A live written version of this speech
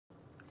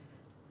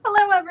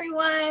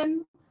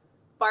everyone.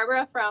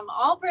 Barbara from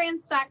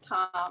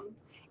AllBrands.com,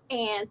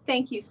 and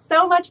thank you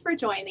so much for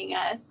joining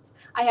us.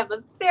 I have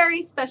a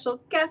very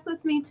special guest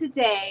with me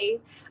today.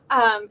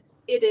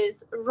 It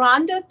is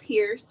Rhonda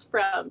Pierce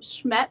from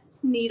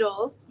SCHMETZ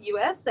Needles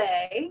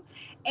USA,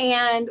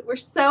 and we're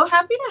so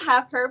happy to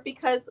have her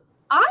because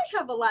I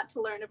have a lot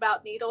to learn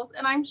about needles,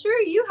 and I'm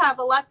sure you have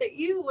a lot that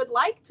you would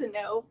like to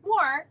know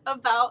more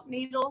about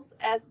needles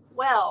as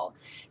well.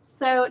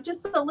 So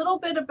just a little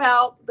bit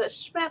about the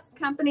SCHMETZ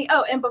company.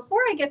 Oh, and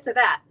before I get to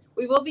that,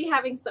 we will be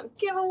having some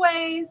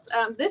giveaways.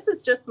 This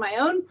is just my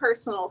own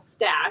personal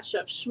stash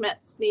of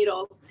SCHMETZ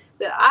needles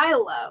that I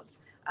love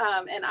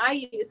and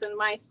I use in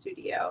my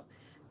studio.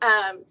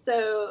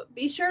 So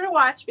be sure to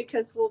watch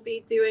because we'll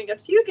be doing a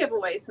few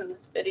giveaways in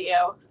this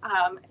video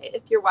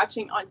if you're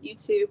watching on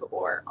YouTube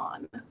or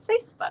on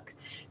Facebook.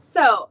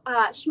 So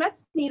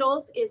SCHMETZ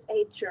Needles is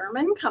a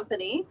German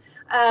company.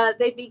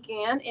 They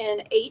began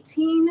in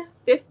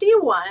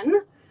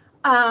 1851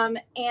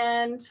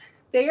 and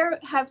they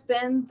have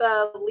been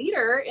the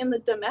leader in the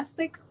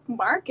domestic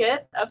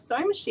market of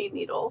sewing machine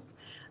needles.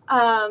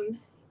 And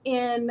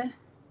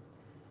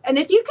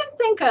if you can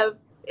think of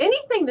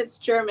anything that's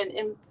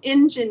German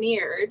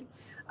engineered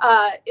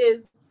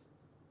is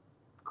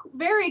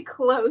very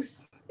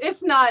close,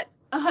 if not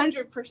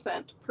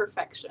 100%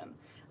 perfection.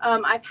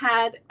 I've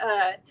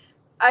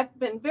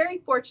been very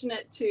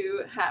fortunate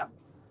to have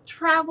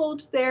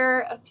traveled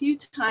there a few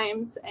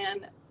times,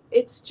 and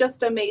it's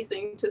just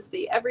amazing to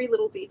see every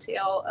little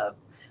detail of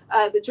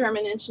the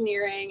German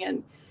engineering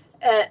and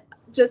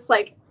just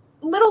like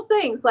little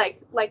things like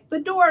the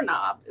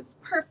doorknob is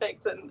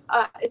perfect, and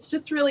it's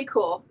just really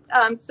cool.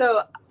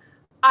 So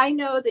I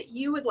know that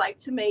you would like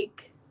to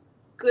make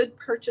good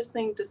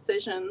purchasing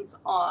decisions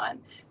on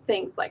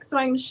things like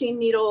sewing machine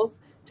needles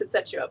to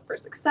set you up for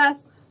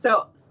success.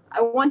 So I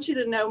want you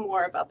to know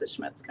more about the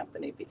SCHMETZ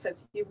company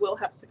because you will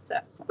have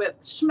success with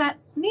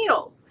SCHMETZ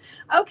needles.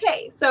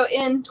 Okay, so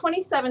in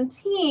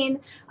 2017,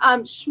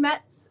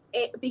 SCHMETZ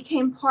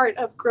became part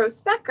of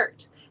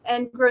Gross-Beckert.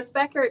 And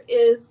Gross-Beckert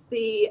is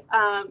the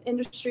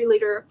industry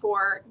leader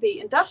for the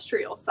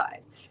industrial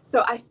side.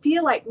 So I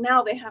feel like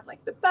now they have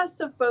like the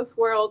best of both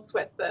worlds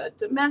with the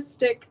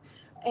domestic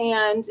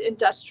and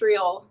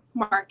industrial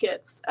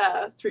markets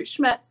through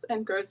SCHMETZ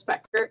and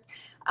Gross-Beckert.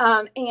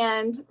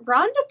 And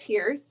Rhonda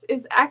Pierce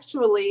is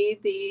actually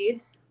the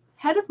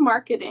head of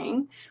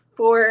marketing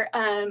for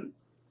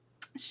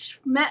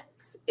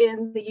SCHMETZ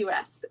in the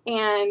US.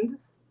 And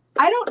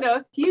I don't know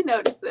if you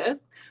noticed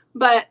this,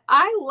 but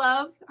I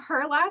love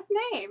her last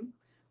name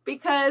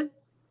because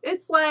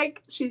it's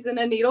like she's in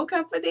a needle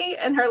company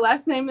and her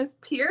last name is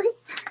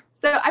Pierce.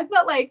 So I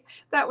felt like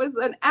that was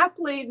an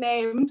aptly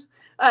named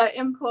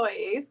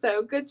employee.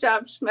 So good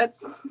job,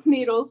 SCHMETZ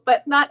Needles.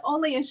 But not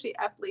only is she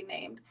aptly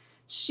named,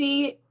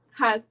 she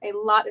has a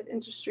lot of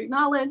industry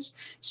knowledge.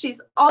 She's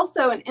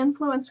also an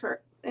influencer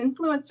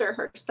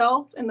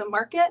herself in the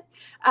market.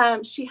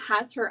 She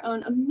has her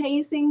own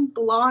amazing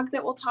blog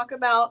that we'll talk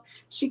about.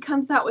 She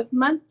comes out with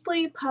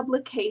monthly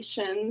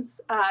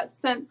publications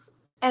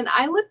and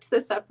I looked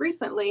this up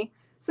recently,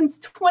 since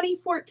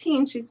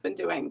 2014 she's been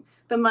doing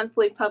the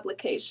monthly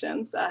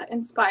publications,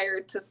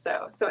 Inspired to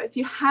Sew. So if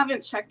you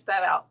haven't checked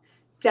that out,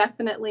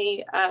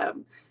 definitely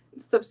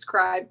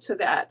subscribe to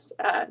that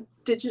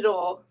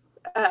digital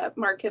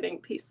marketing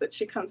piece that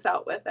she comes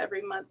out with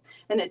every month.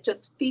 And it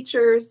just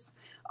features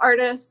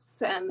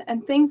artists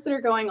and things that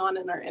are going on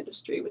in our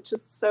industry, which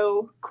is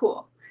so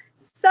cool.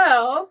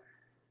 So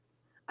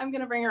I'm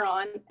going to bring her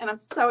on, and I'm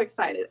so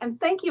excited. And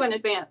thank you in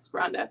advance,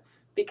 Rhonda,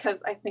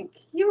 because I think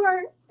you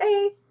are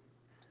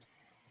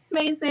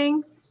amazing.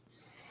 And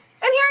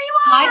here you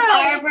are.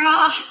 Hi, Barbara.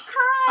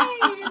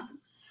 Hi.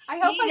 I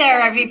hope hey there,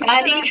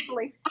 everybody.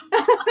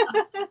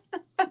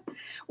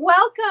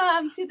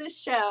 Welcome to the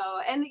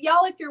show. And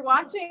y'all, if you're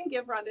watching,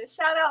 give Rhonda a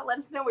shout out. Let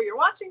us know where you're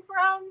watching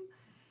from.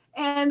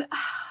 And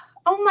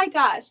oh my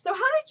gosh. So how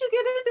did you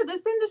get into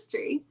this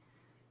industry?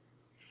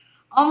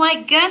 Oh my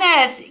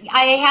goodness.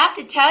 I have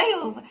to tell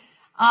you,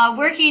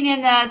 working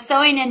in the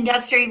sewing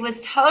industry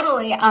was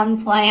totally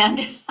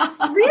unplanned.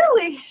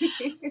 Really?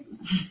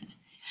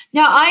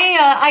 No,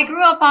 I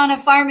grew up on a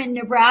farm in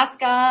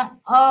Nebraska.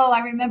 Oh,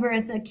 I remember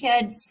as a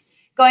kid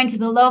going to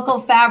the local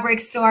fabric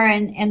store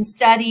and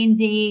studying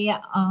the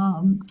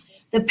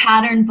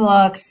pattern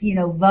books, you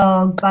know,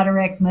 Vogue,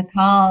 Butterick,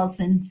 McCall's,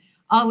 and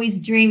always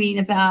dreaming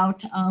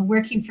about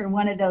working for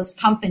one of those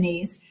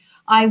companies.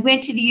 I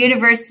went to the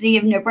University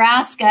of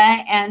Nebraska,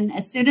 and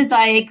as soon as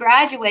I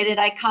graduated,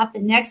 I caught the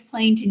next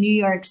plane to New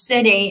York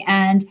City.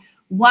 And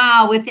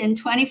wow, within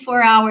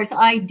 24 hours,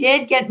 I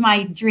did get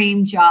my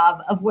dream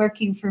job of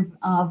working for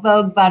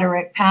Vogue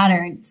Butterick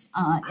Patterns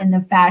in the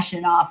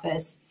fashion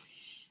office.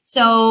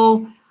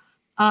 So,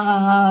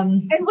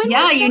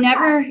 yeah, you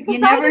never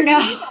know.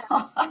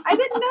 I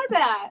didn't know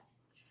that.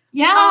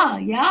 Yeah,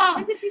 yeah.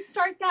 When did you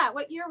start that?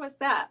 What year was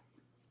that?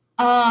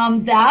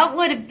 That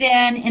would have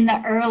been in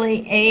the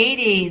early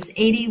 80s,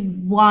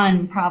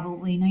 81,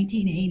 probably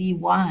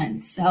 1981.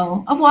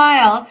 So a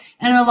while,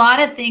 and a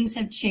lot of things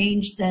have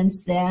changed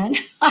since then.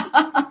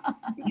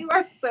 You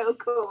are so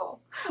cool.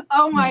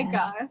 Oh my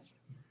gosh.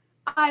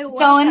 I love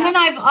so, and that. then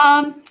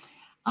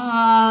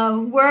I've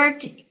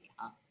worked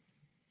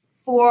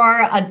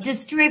for a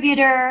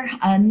distributor,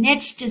 a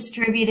niche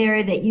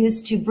distributor that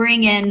used to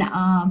bring in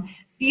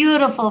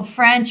beautiful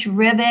French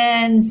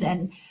ribbons,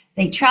 and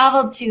they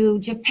traveled to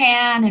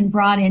Japan and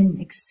brought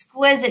in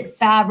exquisite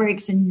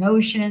fabrics and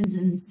notions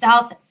and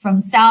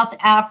from South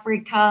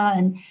Africa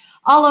and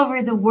all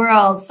over the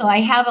world. So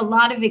I have a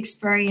lot of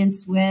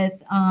experience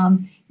with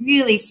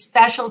really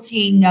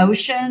specialty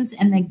notions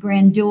and the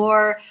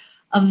grandeur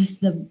of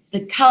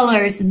the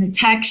colors and the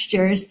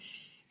textures.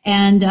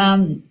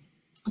 And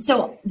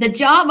so the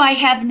job I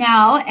have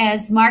now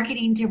as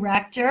marketing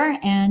director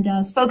and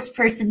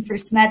spokesperson for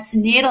SCHMETZ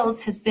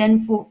Needles has been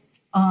for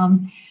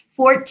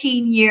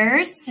 14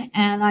 years,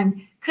 and I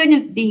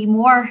couldn't be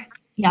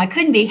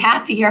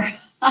happier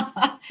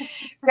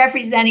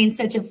representing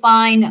such a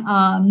fine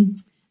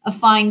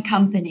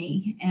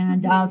company.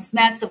 And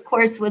SCHMETZ, of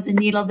course, was a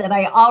needle that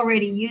I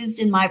already used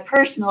in my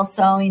personal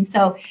sewing.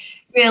 So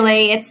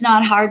really, it's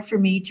not hard for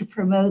me to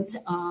promote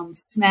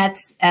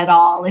SCHMETZ at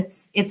all.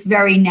 It's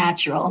very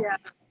natural.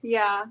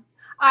 Yeah,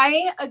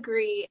 I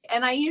agree.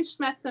 And I use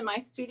SCHMETZ in my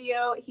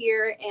studio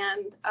here,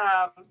 and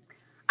I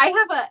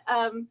have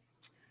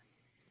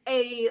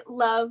a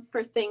love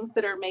for things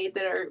that are made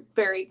that are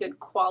very good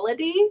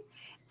quality.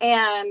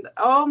 And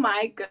oh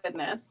my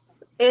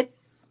goodness,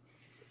 it's,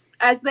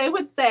 as they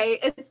would say,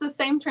 it's the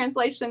same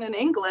translation in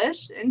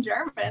English, in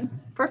German,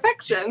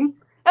 perfection.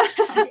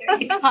 There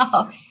you go.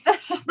 Well,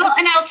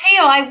 and I'll tell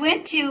you, I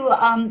went to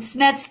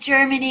SCHMETZ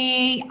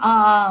Germany.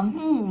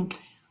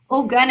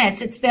 Oh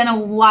goodness, it's been a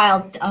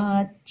while.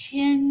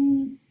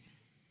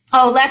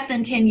 Less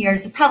than 10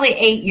 years, probably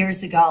 8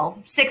 years ago,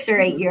 6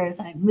 or 8 years.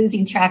 I'm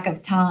losing track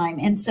of time.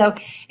 And so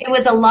it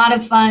was a lot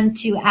of fun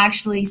to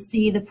actually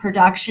see the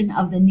production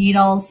of the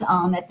needles.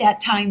 At that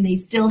time, they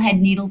still had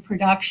needle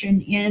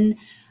production in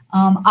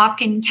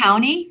Aachen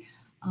County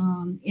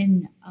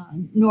in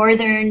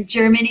northern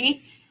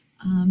Germany.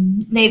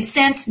 They've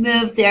since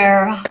moved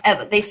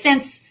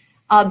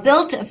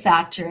built a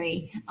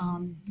factory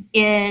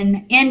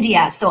in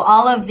India. So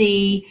all of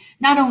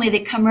not only the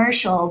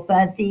commercial,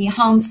 but the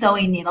home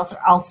sewing needles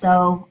are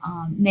also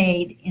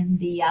made in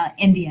the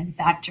Indian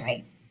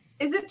factory.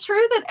 Is it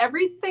true that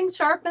everything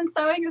sharp and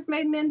sewing is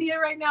made in India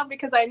right now?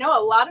 Because I know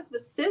a lot of the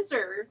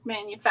scissor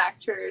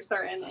manufacturers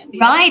are in India.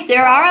 Right.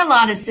 There are a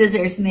lot of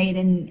scissors made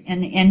in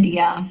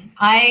India.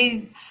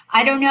 I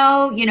don't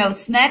know,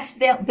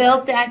 SCHMETZ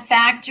built that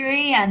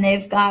factory, and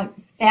they've got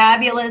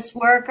fabulous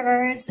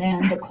workers,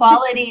 and the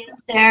quality is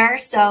there.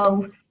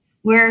 So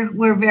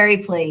we're very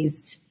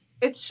pleased.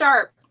 It's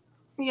sharp,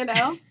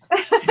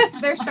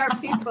 They're sharp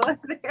people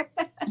over there.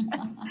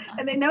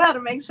 And they know how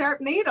to make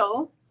sharp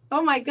needles.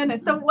 Oh my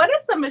goodness. So what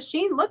does the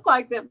machine look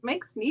like that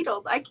makes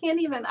needles? I've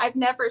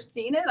never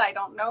seen it. I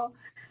don't know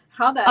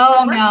how that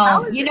works.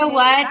 No. You know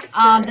what?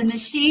 The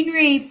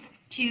machinery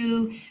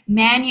to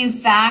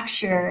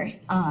manufacture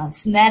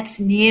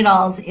SCHMETZ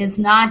needles is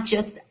not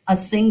just a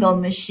single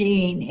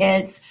machine.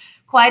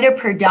 It's quite a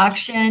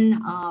production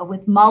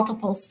with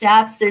multiple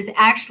steps. There's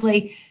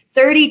actually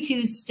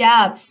 32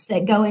 steps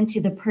that go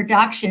into the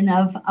production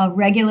of a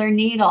regular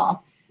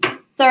needle.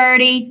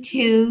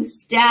 32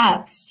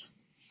 steps.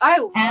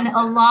 And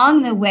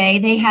along the way,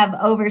 they have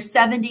over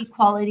 70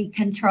 quality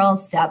control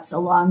steps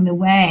along the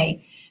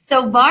way.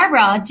 So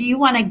Barbara, do you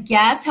want to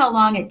guess how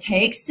long it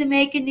takes to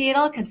make a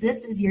needle? Because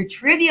this is your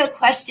trivia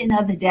question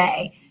of the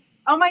day.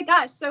 Oh my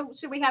gosh. So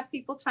should we have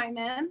people chime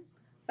in?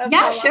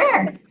 Yeah,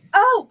 sure.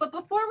 Oh, but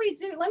before we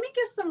do, let me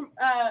give some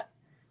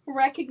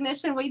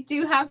recognition. We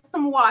do have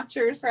some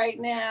watchers right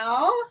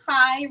now.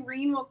 Hi,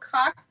 Reen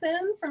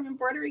Wilcoxon from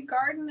Embroidery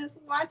Garden is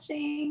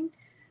watching.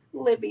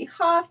 Libby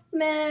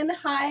Hoffman.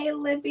 Hi,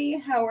 Libby.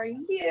 How are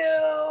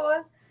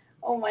you?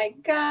 Oh my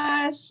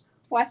gosh.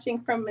 Watching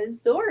from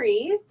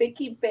Missouri,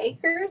 Vicki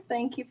Baker.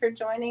 Thank you for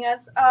joining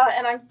us.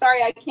 And I'm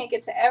sorry I can't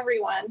get to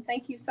everyone.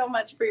 Thank you so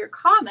much for your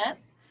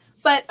comments.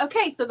 But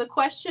okay, so the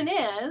question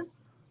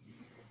is,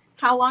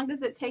 how long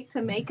does it take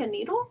to make a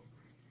needle?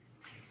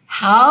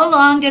 How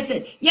long does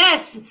it?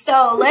 Yes.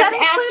 So let's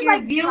ask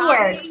your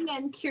viewers. Drying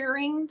and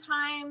curing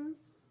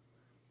times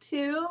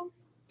too,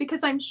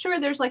 because I'm sure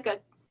there's like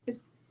a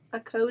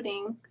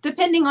coating.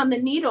 Depending on the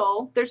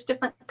needle, there's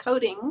different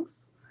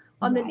coatings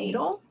on the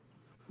needle.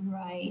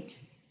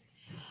 Right.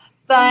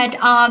 But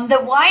the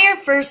wire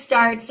first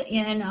starts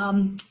in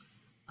a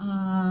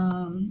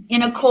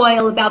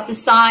coil about the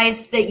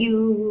size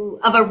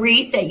of a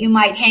wreath that you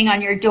might hang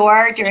on your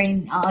door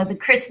during the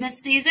Christmas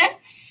season.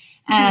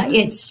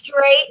 It's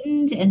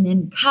straightened and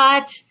then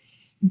cut.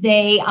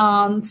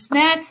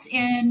 SCHMETZ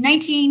in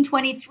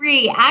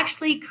 1923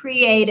 actually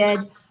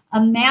created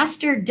a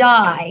master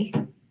die.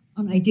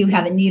 And I do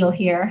have a needle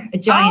here, a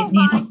giant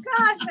needle. Oh my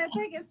gosh, that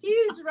thing is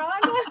huge,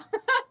 Rhonda.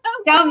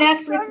 Don't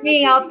mess with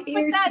me, I'll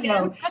pierce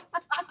you.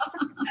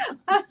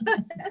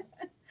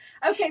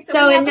 Okay,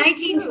 so in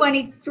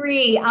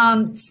 1923,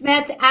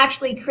 SCHMETZ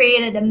actually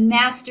created a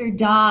master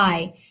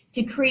die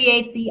to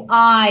create the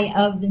eye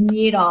of the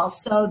needle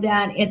so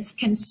that it's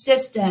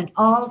consistent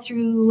all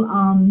through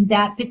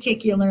that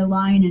particular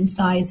line and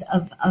size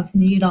of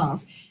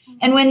needles.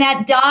 And when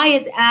that die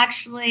is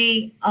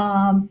actually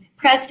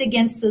pressed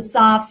against the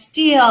soft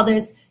steel,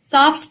 there's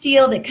soft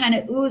steel that kind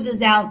of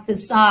oozes out the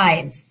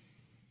sides.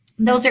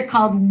 Those are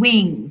called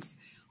wings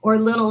or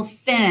little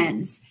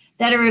fins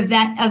that are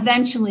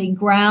eventually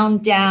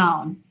ground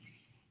down.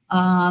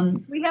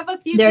 We have a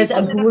few people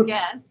that have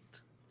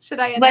guessed. Should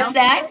I announce What's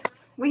that? it?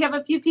 We have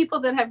a few people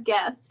that have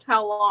guessed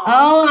how long.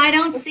 Oh, I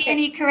don't see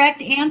any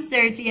correct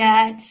answers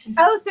yet.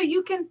 Oh, so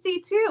you can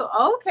see too.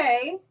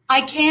 Okay.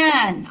 I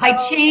can. I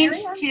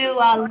changed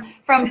to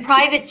from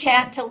private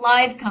chat to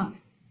live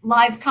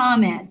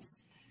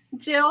comments.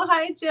 Jill,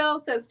 hi Jill,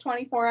 says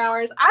 24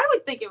 hours. I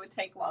would think it would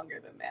take longer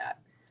than that.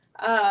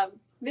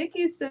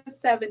 Vicky says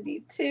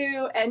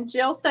 72, and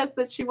Jill says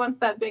that she wants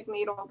that big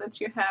needle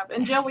that you have.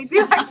 And Jill, we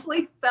do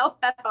actually sell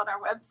that on our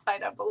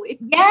website, I believe.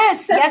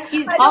 Yes,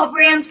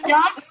 AllBrands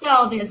does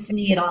sell this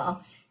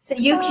needle. So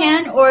you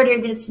can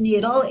order this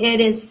needle. It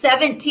is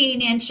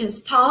 17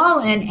 inches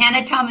tall and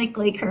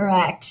anatomically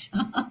correct.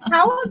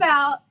 How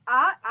about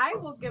I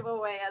will give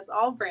away as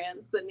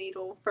AllBrands the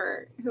needle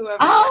for whoever.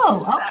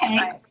 Oh, okay.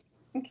 That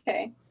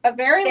okay. A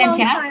very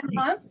Fantastic.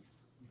 long time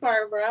months.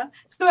 Barbara.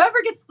 So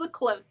whoever gets the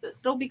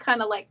closest, it'll be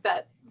kind of like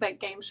that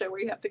game show where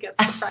you have to guess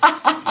the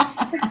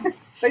price.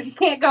 But you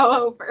can't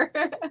go over.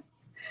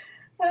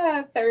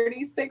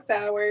 36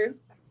 hours.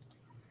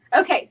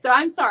 Okay, so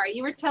I'm sorry.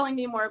 You were telling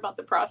me more about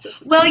the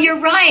process. Well,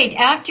 you're right.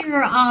 After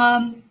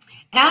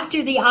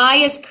the eye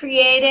is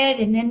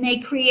created and then they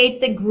create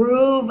the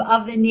groove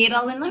of the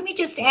needle. And let me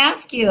just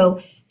ask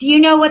you, do you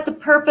know what the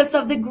purpose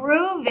of the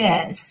groove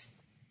is?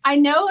 I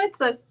know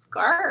it's a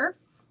scarf.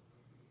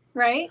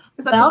 Right?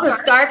 Well, the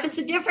scarf is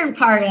a different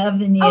part of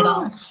the needle.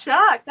 Oh,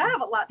 shucks. I have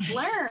a lot to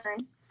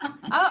learn.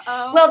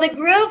 Uh-oh. Well, the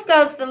groove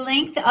goes the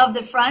length of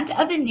the front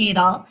of the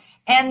needle,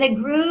 and the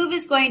groove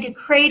is going to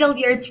cradle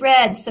your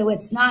thread so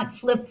it's not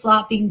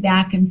flip-flopping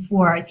back and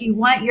forth. You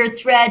want your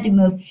thread to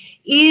move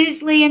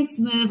easily and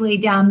smoothly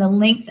down the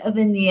length of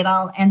the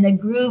needle, and the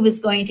groove is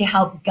going to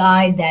help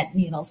guide that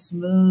needle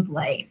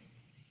smoothly.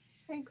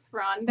 Thanks,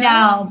 Rhonda.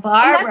 Now,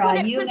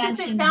 Barbara, you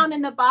mentioned it down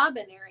in the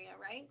bobbin area,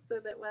 right? So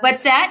that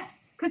what's that?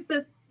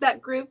 Because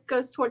that groove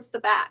goes towards the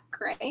back,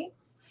 right?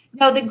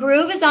 No, the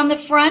groove is on the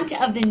front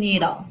of the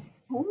needle.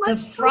 The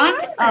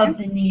front of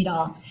the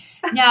needle.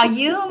 Now,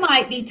 you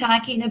might be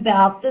talking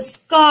about the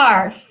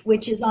scarf,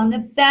 which is on the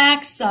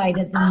back side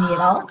of the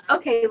needle.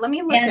 Okay, let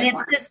me look at it. And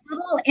it's this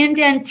little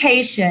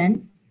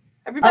indentation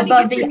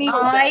above the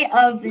eye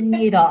of the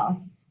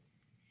needle.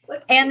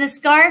 And the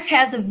scarf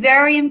has a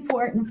very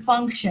important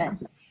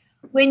function.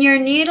 When your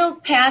needle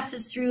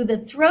passes through the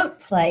throat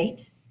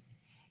plate,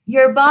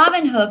 your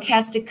bobbin hook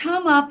has to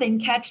come up and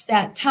catch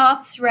that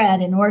top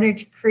thread in order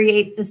to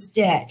create the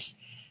stitch.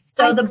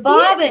 So the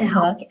bobbin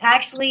hook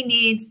actually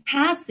needs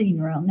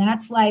passing room.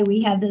 That's why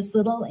we have this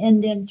little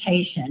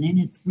indentation, and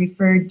it's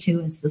referred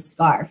to as the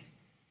scarf.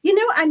 You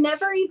know, I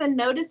never even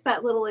noticed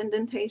that little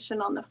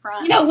indentation on the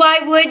front. You know, why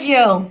would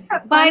you?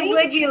 Why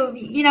would you?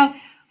 You know,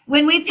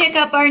 when we pick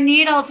up our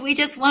needles, we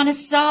just want to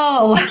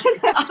sew.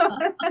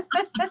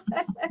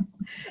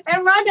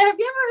 And Rhonda, have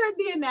you ever heard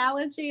the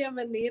analogy of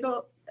a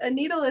needle? A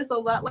needle is a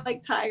lot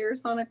like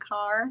tires on a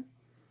car,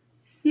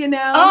 you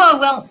know? Oh,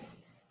 well,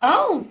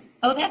 oh,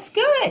 that's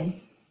good.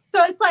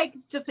 So it's like,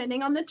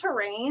 depending on the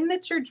terrain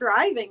that you're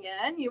driving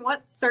in, you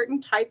want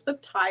certain types of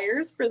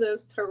tires for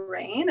those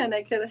terrain, and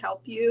it could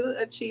help you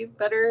achieve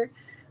better,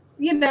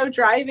 you know,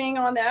 driving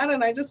on that.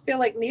 And I just feel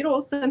like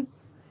needles,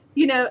 since,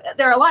 you know,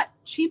 they're a lot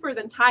cheaper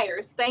than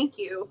tires. Thank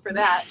you for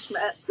that,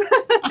 Schmetz.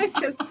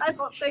 Because I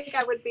don't think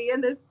I would be in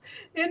this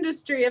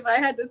industry if I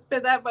had to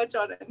spend that much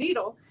on a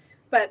needle.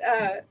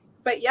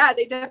 But yeah,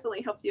 they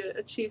definitely help you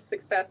achieve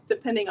success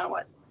depending on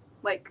what,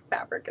 like,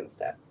 fabric and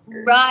stuff.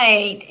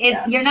 Right.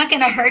 You're not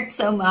going to hurt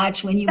so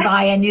much when you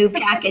buy a new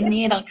pack of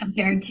needle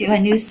compared to a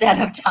new set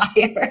of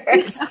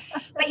tires.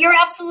 But you're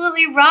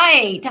absolutely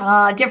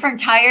right. Different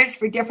tires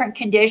for different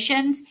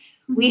conditions.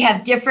 We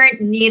have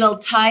different needle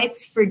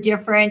types for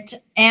different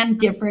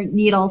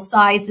needle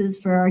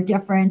sizes for our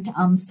different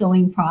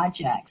sewing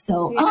projects.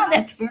 So,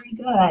 that's very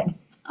good.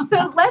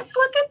 So let's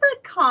look at the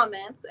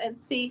comments and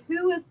see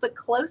who is the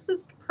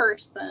closest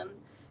person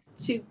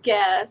to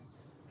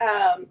guess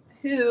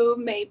who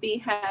maybe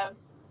have,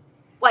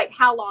 like,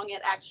 how long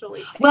it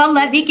actually takes. Well,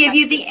 let me give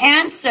you the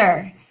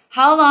answer.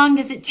 How long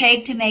does it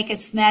take to make a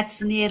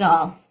SCHMETZ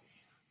needle?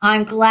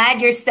 I'm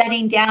glad you're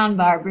sitting down,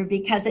 Barbara,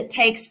 because it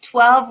takes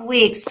 12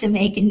 weeks to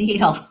make a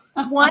needle.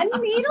 One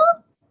needle?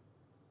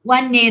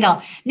 One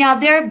needle. Now,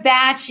 they're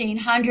batching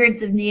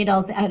hundreds of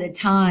needles at a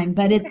time,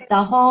 but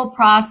the whole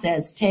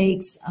process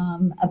takes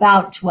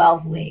about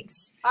 12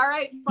 weeks. All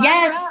right, Barbara.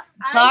 Yes,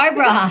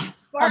 Barbara.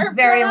 A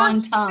very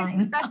long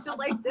time.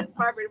 Congratulations. This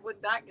Barbara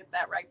would not get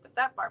that right, but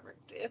that Barbara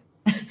did.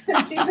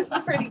 She was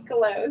pretty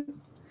close.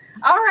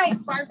 All right,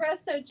 Barbara.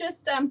 So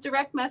just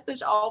direct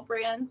message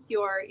AllBrands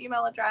your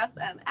email address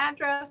and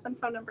address and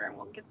phone number, and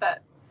we'll get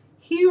that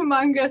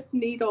humongous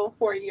needle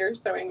for your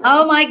sewing room.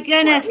 Oh my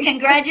goodness.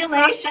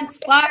 Congratulations,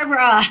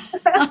 Barbara.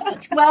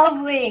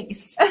 12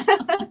 weeks.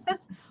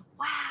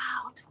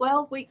 Wow,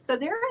 12 weeks. So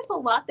there is a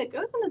lot that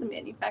goes into the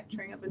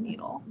manufacturing of a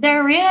needle.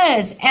 There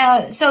is.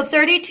 So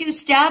 32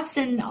 steps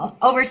and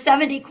over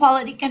 70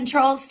 quality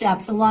control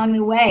steps along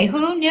the way.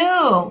 Who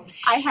knew?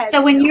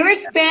 So when you're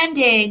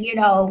spending, you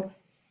know,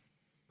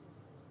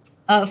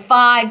 $5,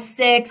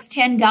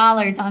 $6,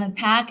 $10 on a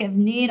pack of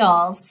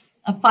needles,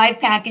 a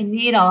 5-pack of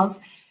needles,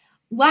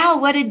 wow,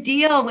 what a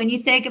deal when you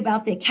think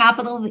about the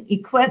capital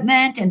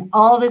equipment and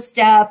all the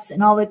steps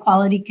and all the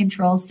quality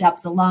control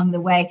steps along the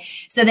way,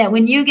 so that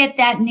when you get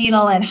that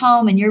needle at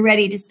home and you're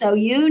ready to sew,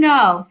 you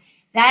know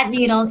that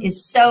needle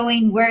is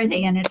sewing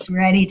worthy and it's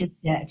ready to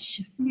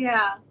stitch.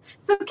 Yeah.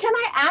 So can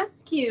I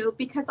ask you,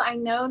 because I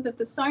know that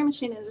the sewing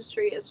machine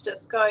industry is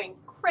just going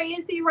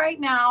crazy right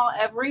now.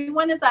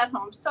 Everyone is at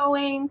home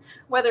sewing,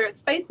 whether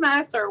it's face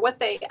masks or what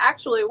they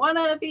actually want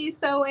to be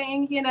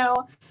sewing, you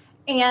know,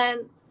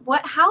 and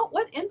what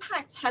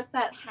impact has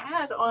that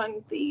had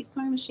on the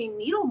sewing machine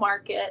needle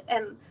market?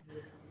 And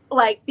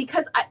like,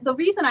 because the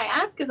reason I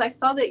ask is I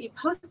saw that you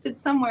posted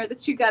somewhere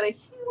that you got a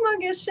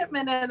humongous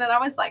shipment in, and I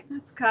was like,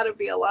 that's got to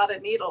be a lot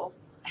of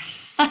needles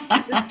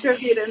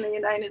distributed in the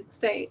United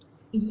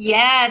States.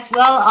 Yes,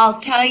 well, I'll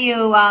tell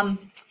you,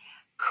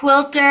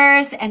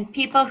 quilters and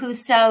people who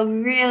sew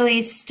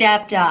really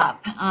stepped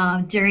up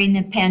during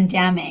the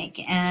pandemic,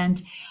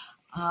 and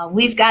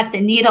we've got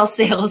the needle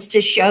sales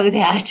to show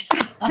that.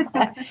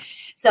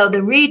 So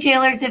the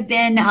retailers have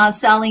been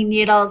selling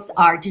needles.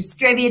 Our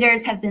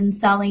distributors have been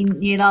selling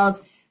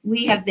needles.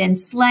 We have been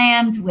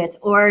slammed with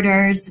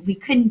orders. We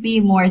couldn't be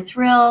more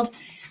thrilled,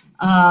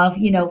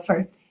 you know,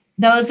 for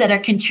those that are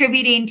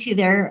contributing to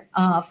their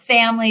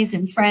families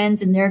and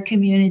friends and their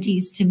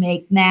communities to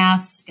make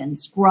masks and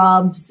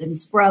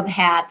scrub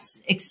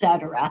hats,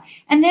 etc.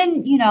 And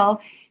then, you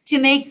know, to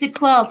make the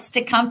quilts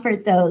to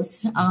comfort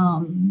those,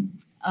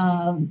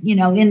 you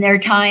know, in their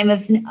time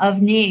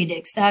of need,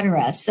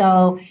 etc.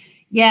 So,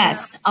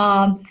 yes,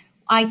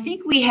 I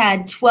think we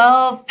had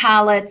 12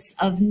 pallets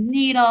of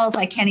needles.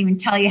 I can't even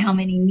tell you how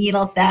many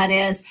needles that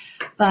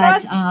is, but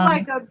that's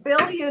like a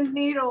billion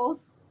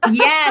needles.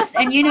 Yes,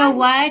 and you know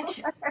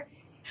what?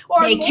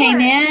 They came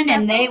in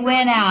and they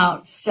went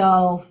out.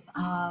 So,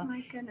 oh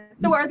my goodness.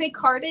 So are they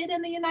carded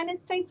in the United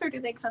States, or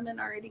do they come in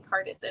already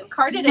carded? And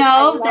carded?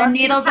 No, the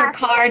needles are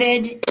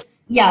carded.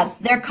 Yeah,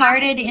 they're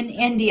carded in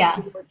India.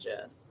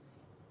 Gorgeous.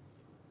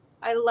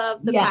 I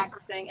love the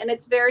packaging, and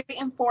it's very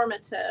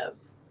informative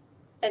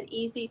and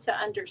easy to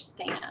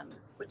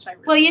understand, which I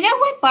really Well, you know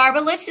what, Barbara?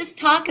 Let's just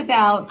talk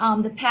about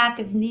the pack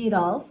of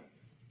needles,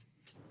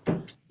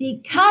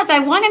 because I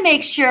want to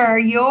make sure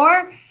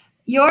your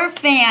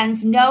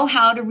fans know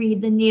how to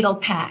read the needle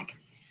pack.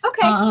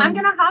 Okay, I'm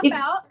going to hop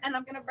out and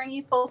I'm going to bring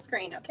you full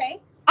screen, okay?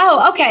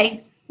 Oh,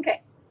 okay.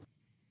 Okay.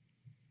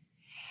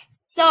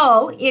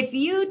 So if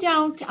you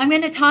don't, I'm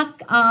going to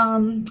talk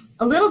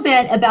a little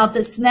bit about the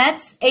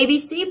SCHMETZ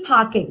ABC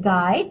Pocket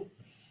Guide.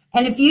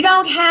 And if you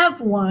don't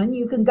have one,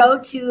 you can go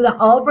to the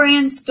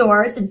AllBrands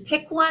stores and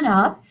pick one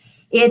up.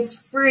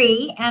 It's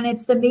free, and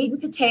it's the meat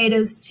and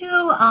potatoes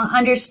to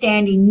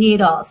understanding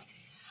needles.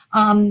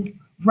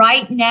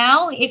 Right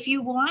now, if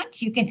you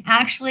want, you can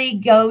actually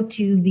go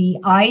to the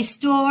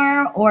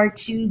iStore or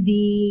to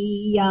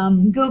the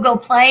Google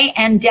Play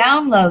and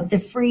download the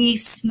free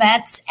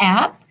SCHMETZ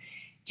app.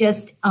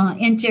 Just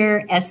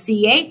enter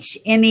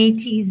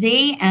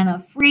SCHMETZ and a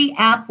free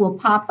app will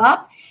pop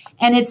up.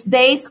 And it's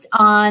based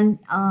on...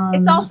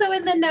 it's also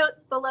in the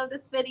notes below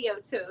this video,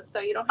 too, so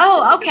you don't have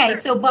Oh, okay.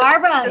 So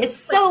Barbara is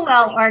so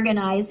well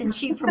organized, and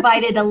she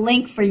provided a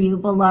link for you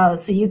below,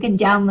 so you can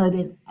download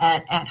it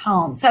at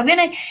home. So I'm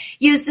going to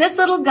use this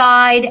little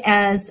guide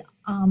as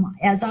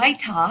I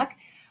talk.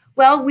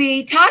 Well,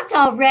 we talked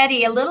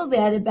already a little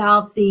bit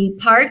about the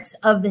parts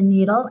of the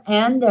needle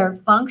and their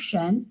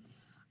function.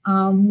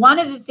 One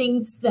of the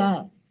things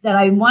that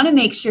I want to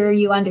make sure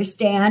you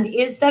understand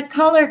is the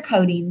color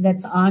coding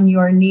that's on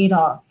your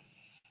needle.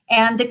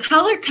 And the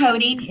color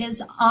coding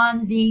is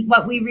on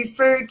what we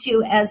refer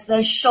to as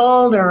the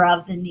shoulder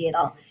of the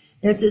needle.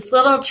 There's this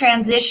little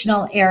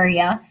transitional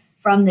area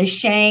from the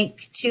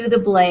shank to the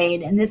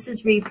blade, and this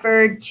is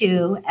referred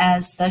to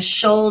as the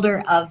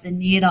shoulder of the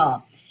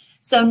needle.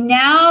 So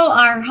now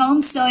our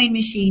home sewing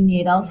machine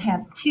needles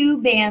have 2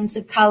 bands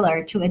of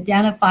color to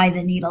identify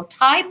the needle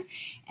type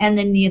and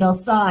the needle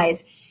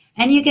size.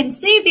 And you can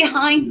see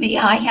behind me,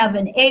 I have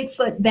an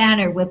 8-foot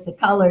banner with the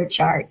color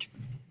chart.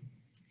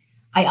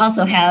 I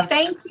also have...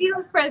 Thank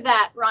you for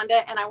that,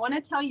 Rhonda. And I want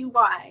to tell you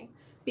why.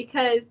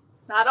 Because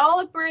not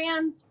all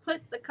brands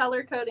put the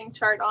color coding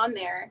chart on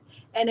there.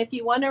 And if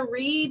you want to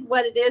read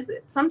what it is,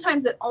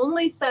 sometimes it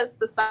only says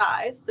the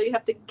size. So you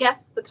have to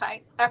guess the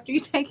type after you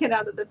take it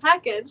out of the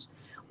package.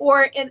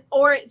 Or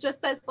it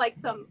just says like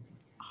some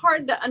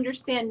hard to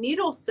understand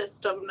needle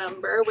system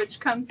number,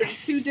 which comes in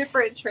 2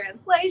 different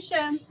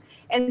translations.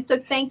 And so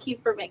thank you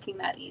for making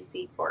that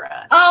easy for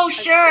us. Oh,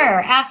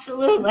 sure.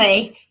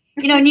 Absolutely.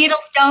 you know,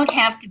 needles don't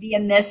have to be a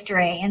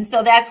mystery. And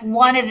so that's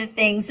one of the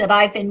things that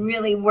I've been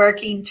really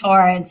working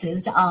towards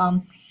is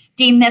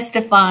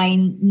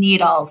demystifying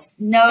needles.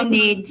 No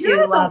need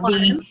to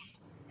be.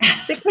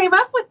 That came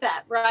up with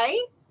that, right?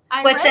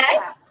 What's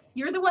that?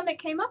 You're the one that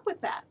came up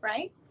with that,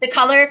 right? The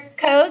color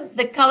code,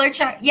 the color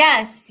chart.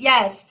 Yes,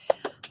 yes.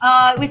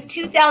 It was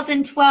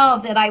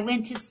 2012 that I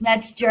went to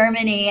SCHMETZ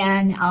Germany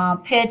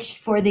and pitched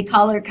for the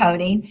color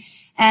coding.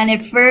 And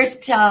at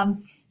first,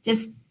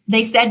 just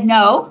they said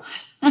no.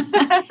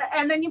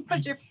 And then you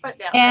put your foot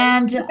down.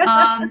 And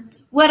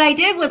what I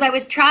did was I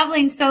was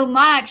traveling so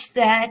much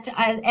that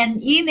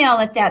and email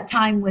at that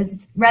time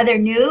was rather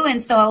new.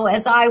 And so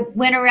as I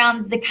went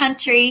around the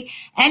country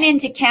and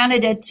into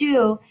Canada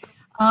too,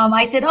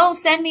 I said, oh,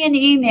 send me an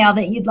email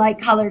that you'd like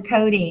color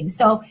coding.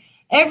 So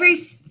every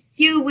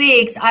few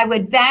weeks, I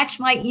would batch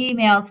my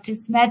emails to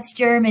SCHMETZ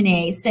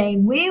Germany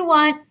saying, we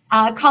want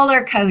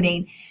color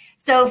coding.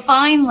 So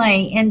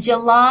finally, in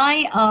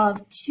July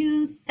of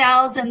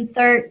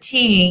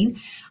 2013,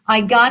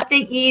 I got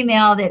the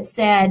email that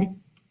said,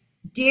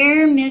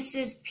 Dear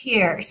Mrs.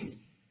 Pierce,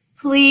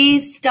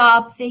 please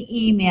stop the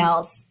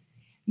emails.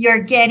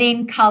 You're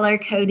getting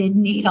color-coded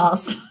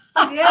needles.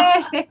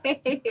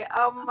 Yay!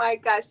 Oh my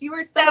gosh, you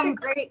were such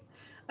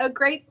a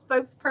great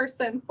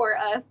spokesperson for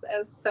us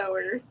as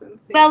sewers. And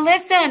well,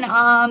 listen,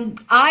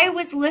 I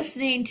was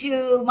listening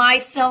to my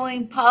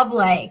sewing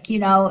public. You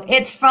know,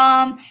 it's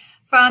from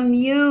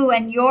you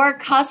and your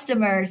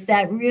customers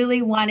that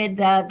really wanted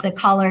the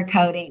color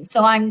coding.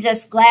 So I'm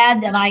just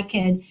glad that I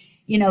could,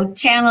 you know,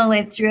 channel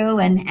it through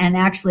and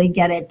actually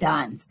get it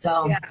done.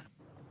 So yeah.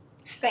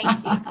 Thank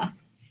you.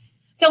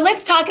 So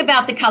let's talk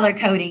about the color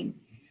coding.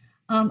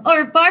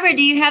 Or Barbara,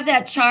 do you have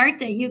that chart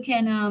that you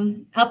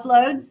can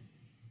upload?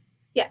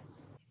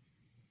 Yes.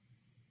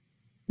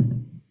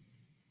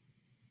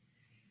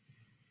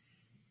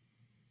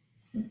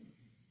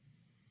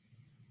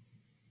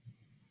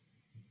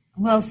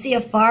 We'll see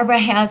if Barbara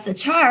has the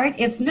chart.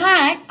 If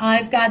not,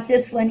 I've got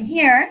this one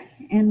here,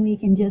 and we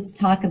can just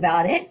talk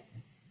about it.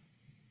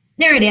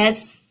 There it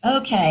is.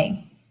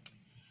 Okay.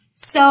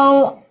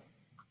 So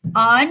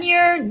on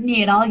your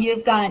needle,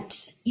 you've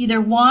got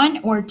either one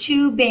or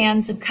two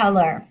bands of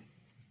color.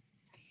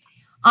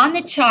 On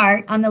the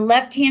chart, on the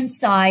left-hand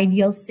side,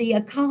 you'll see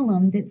a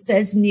column that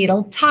says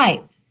needle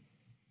type.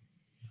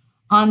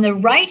 On the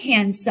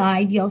right-hand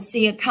side, you'll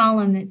see a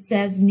column that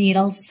says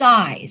needle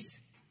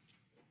size.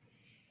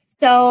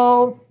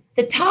 So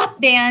the top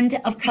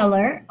band of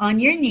color on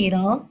your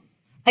needle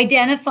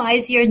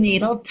identifies your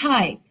needle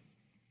type.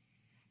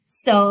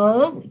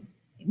 So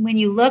when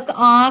you look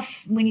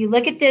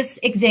at this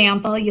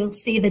example, you'll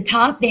see the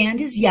top band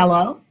is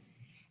yellow.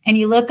 And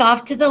you look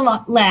off to the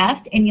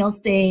left and you'll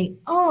say,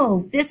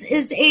 oh, this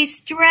is a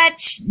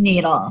stretch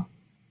needle.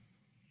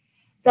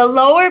 The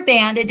lower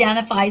band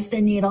identifies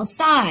the needle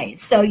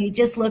size. So you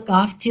just look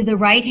off to the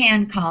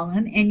right-hand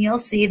column and you'll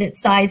see that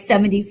size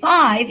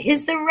 75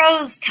 is the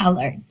rose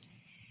colored.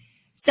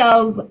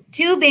 So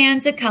two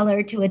bands of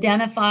color to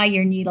identify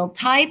your needle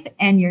type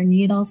and your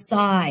needle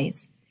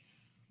size.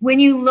 When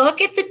you look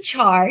at the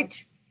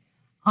chart,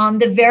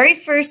 the very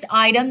first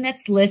item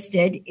that's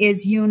listed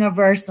is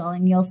universal,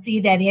 and you'll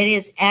see that it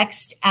is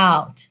X'd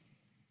out.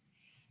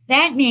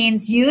 That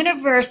means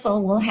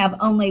universal will have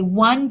only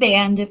one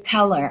band of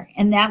color,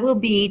 and that will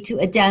be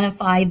to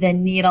identify the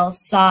needle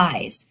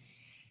size.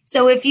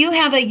 So if you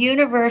have a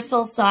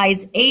universal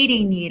size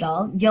 80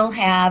 needle, you'll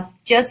have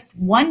just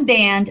one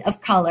band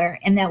of color,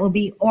 and that will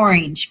be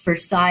orange for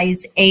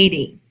size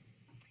 80.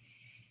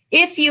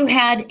 If you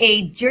had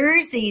a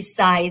jersey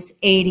size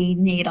 80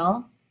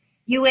 needle,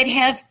 you would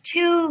have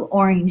two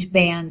orange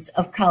bands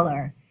of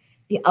color.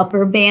 The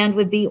upper band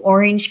would be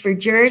orange for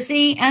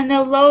jersey, and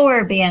the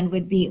lower band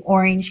would be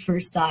orange for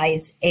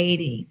size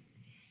 80.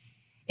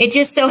 It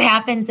just so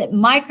happens that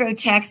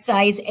Microtech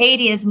size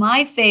 80 is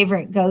my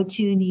favorite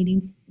go-to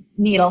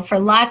needle for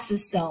lots of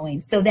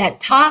sewing. So that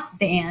top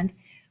band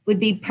would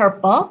be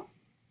purple,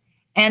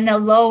 and the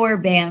lower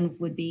band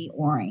would be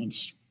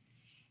orange.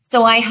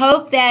 So I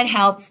hope that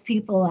helps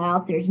people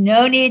out. There's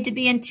no need to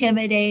be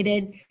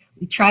intimidated.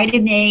 We try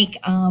to make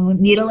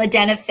needle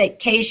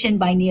identification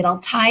by needle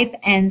type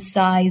and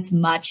size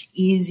much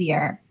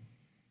easier.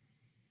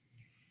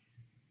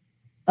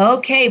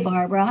 Okay,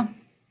 Barbara.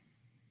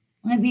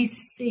 Let me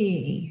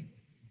see.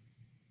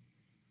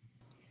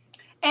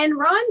 And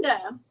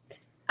Rhonda,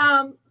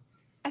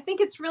 I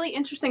think it's really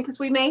interesting because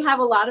we may have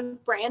a lot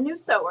of brand new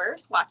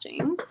sewers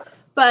watching,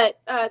 but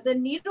the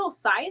needle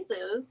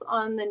sizes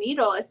on the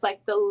needle, it's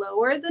like the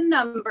lower the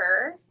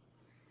number,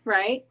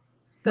 right?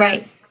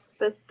 Right.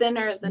 The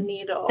thinner the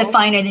needle. The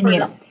finer the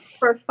needle.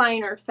 For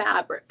finer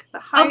fabric. The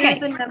higher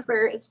the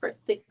number is for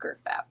thicker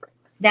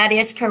fabrics. That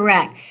is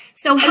correct.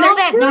 So how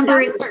that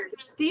number...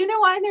 Do you know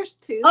why there's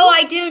two? Oh,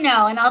 I do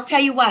know, and I'll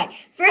tell you why.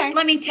 First,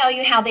 let me tell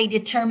you how they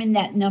determine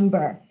that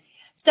number.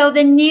 So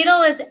the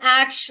needle is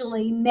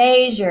actually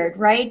measured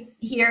right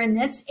here in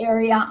this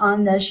area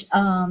on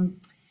the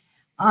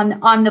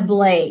on the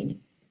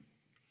blade.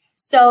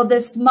 So the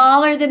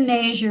smaller the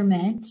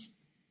measurement,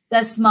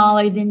 the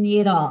smaller the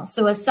needle.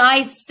 So a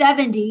size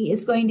 70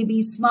 is going to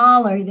be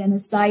smaller than a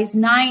size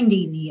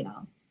 90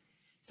 needle.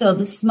 So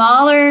the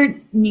smaller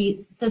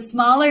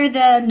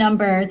the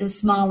number, the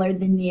smaller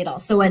the needle.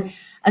 So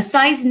a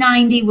size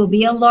 90 will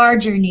be a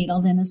larger needle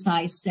than a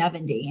size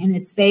 70, and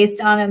it's based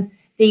on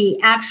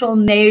the actual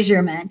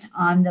measurement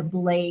on the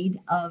blade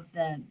of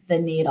the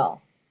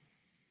needle.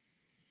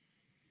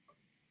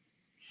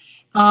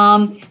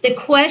 The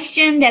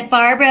question that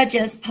Barbara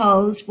just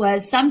posed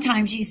was,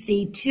 sometimes you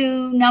see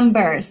two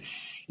numbers.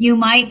 You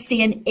might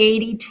see an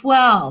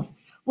 80-12.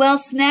 Well,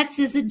 SCHMETZ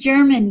is a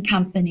German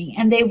company,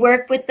 and they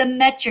work with the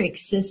metric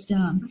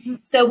system.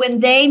 So when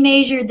they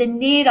measure the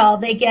needle,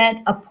 they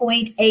get a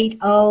 0.80,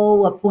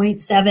 a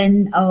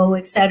 0.70,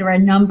 etc.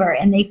 number,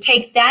 and they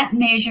take that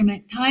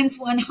measurement times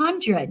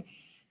 100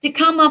 to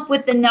come up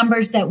with the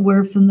numbers that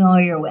we're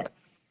familiar with.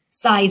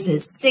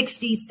 Sizes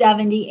 60,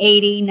 70,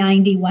 80,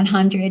 90,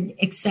 100,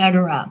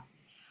 etc.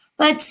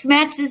 But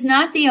SCHMETZ is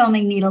not the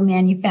only needle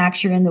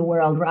manufacturer in the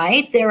world,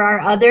 right? There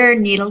are other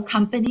needle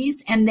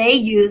companies, and they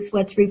use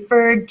what's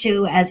referred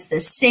to as the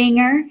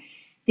Singer,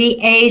 the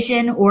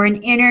Asian, or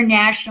an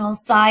international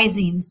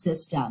sizing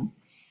system.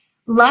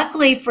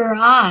 Luckily for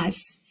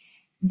us,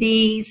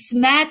 the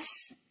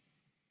SCHMETZ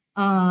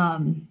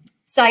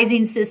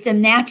sizing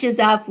system matches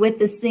up with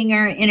the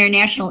Singer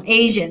International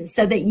Asian,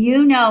 so that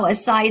you know a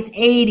size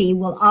 80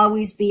 will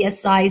always be a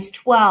size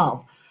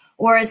 12,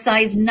 or a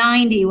size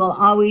 90 will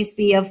always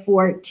be a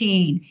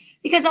 14.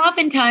 Because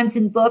oftentimes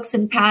in books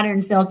and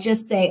patterns, they'll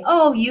just say,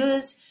 oh,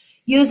 use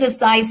a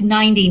size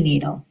 90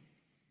 needle.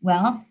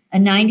 Well, a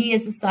 90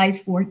 is a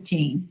size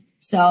 14.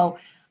 So,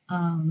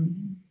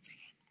 and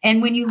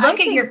when you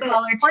look at your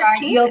color chart,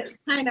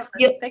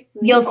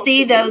 you'll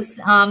see those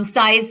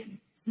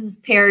sizes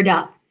paired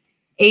up.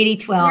 80,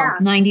 12, yeah.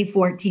 90,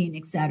 14,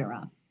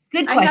 etc.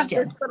 Good question.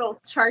 I have this little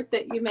chart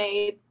that you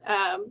made.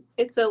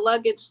 It's a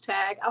luggage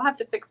tag. I'll have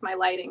to fix my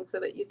lighting so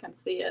that you can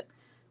see it.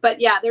 But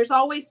yeah, there's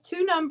always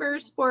two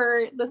numbers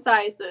for the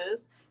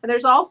sizes, and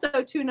there's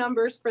also two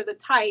numbers for the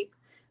type.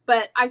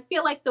 But I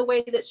feel like the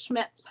way that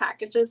SCHMETZ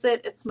packages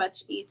it, it's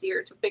much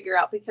easier to figure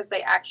out, because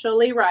they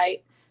actually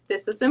write,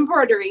 this is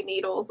embroidery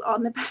needles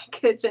on the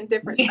package, and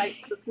different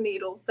types of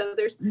needles. So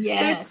there's,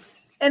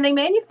 and they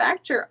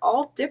manufacture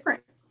all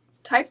different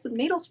types of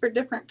needles for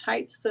different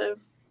types of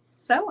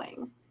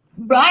sewing.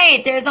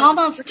 Right. There's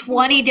almost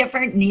 20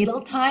 different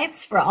needle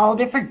types for all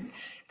different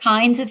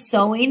kinds of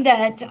sewing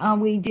that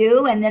we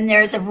do. And then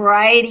there's a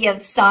variety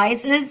of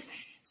sizes.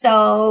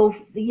 So,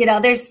 you know,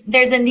 there's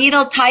a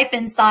needle type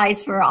and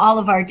size for all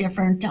of our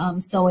different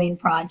sewing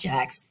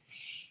projects.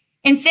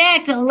 In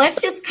fact,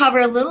 let's just cover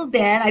a little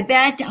bit. I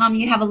bet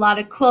you have a lot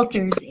of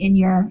quilters in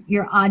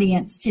your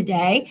audience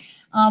today.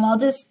 I'll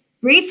just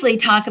briefly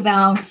talk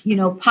about, you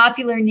know,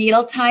 popular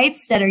needle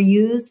types that are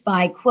used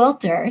by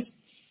quilters.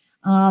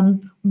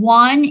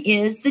 One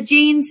is the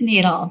jeans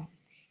needle.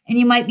 And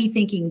you might be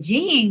thinking,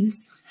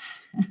 jeans?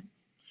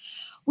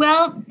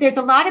 Well, there's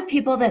a lot of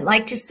people that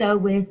like to sew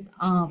with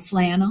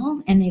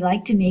flannel, and they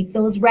like to make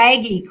those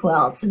raggy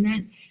quilts, and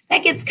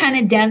that gets kind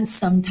of dense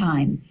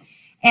sometime.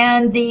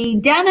 And the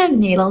denim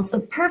needle is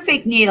the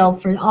perfect needle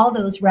for all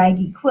those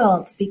raggy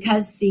quilts,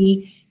 because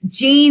the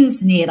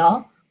jeans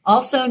needle,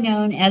 also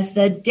known as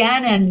the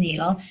denim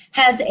needle,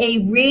 has a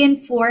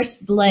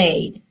reinforced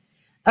blade.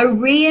 A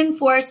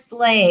reinforced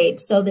blade,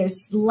 so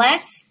there's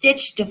less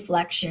stitch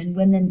deflection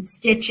when the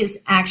stitch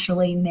is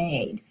actually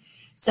made.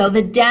 So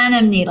the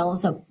denim needle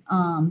is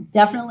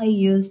definitely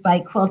used by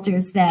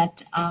quilters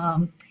that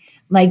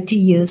like to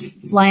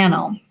use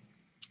flannel.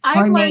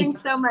 I'm learning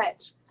so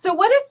much. So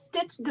what is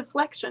stitch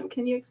deflection?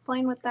 Can you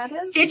explain what that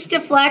is? Stitch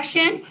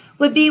deflection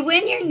would be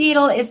when your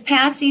needle is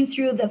passing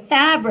through the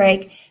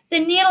fabric, the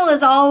needle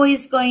is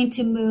always going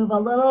to move a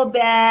little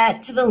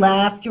bit to the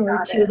left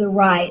or to the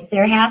right.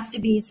 There has to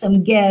be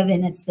some give,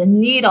 and it's the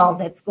needle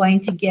that's going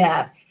to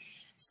give.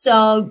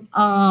 So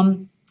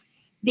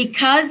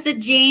because the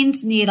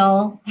jeans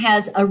needle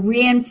has a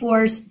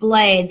reinforced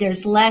blade,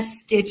 there's less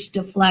stitch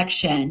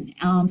deflection.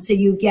 So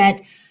you get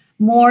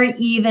more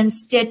even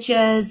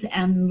stitches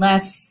and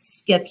less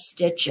skip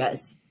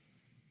stitches.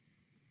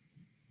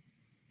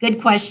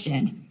 Good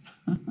question.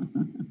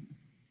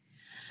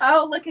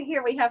 Oh, look at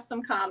here. We have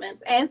some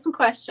comments and some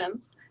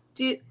questions.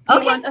 Do you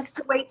want us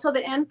to wait till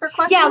the end for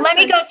questions? Yeah, let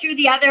me go through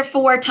the other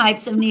 4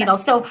 types of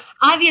needles. So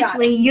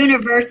obviously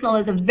Universal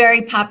is a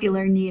very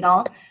popular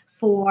needle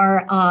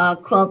for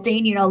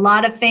quilting. You know, a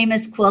lot of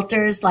famous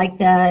quilters like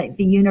the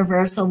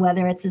Universal,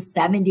 whether it's a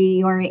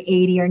 70 or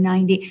 80 or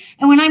 90.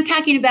 And when I'm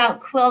talking about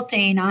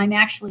quilting, I'm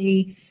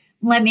actually,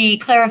 let me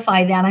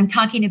clarify that, I'm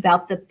talking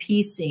about the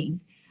piecing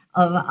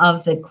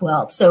of the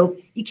quilt. So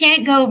you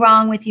can't go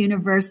wrong with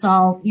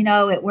Universal. You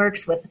know, it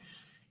works with,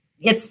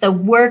 it's the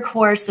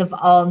workhorse of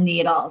all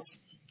needles.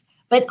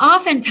 But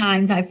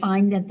oftentimes I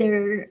find that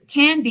there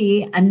can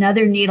be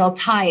another needle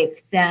type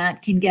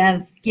that can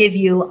give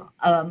you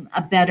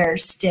a better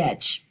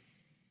stitch.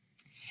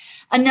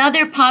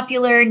 Another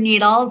popular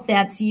needle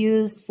that's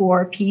used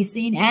for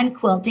piecing and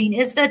quilting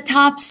is the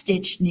top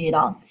stitch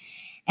needle.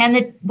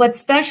 And what's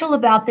special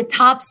about the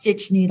top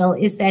stitch needle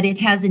is that it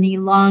has an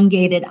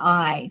elongated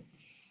eye.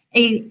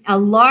 A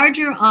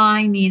larger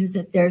eye means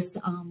that there's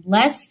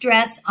less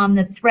stress on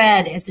the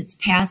thread as it's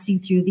passing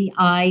through the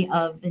eye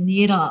of the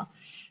needle.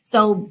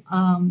 So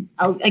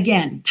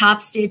again, top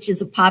stitch is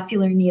a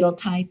popular needle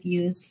type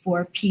used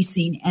for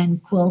piecing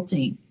and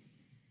quilting.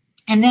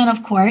 And then,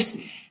 of course,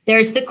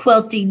 there's the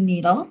quilting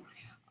needle.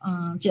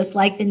 Just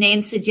like the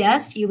name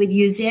suggests, you would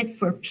use it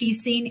for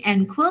piecing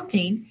and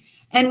quilting.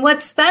 And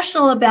what's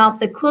special about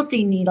the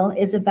quilting needle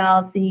is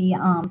about the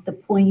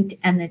point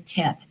and the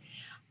tip.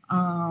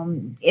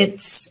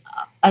 It's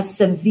a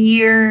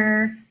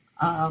severe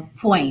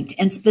point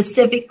and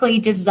specifically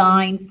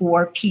designed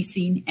for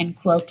piecing and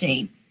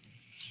quilting.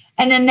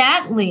 And then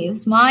that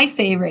leaves my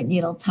favorite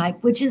needle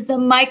type, which is the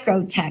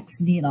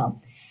microtex needle.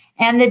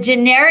 And the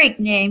generic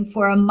name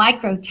for a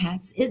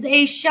microtex is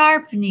a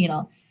sharp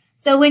needle.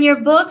 So when your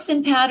books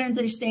and patterns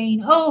are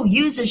saying, oh,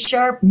 use a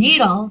sharp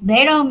needle,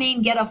 they don't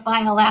mean get a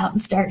file out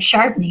and start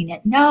sharpening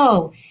it.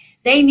 No,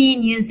 they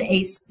mean use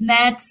a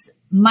SCHMETZ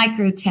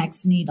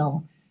microtex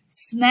needle.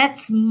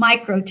 SCHMETZ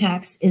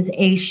microtex is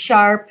a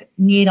sharp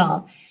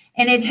needle,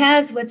 and it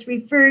has what's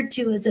referred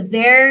to as a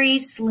very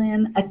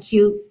slim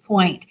acute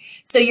point.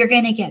 So you're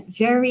going to get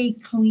very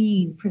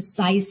clean,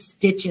 precise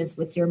stitches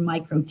with your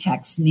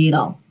microtex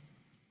needle.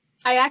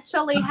 I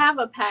actually have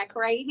a pack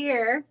right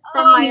here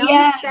from my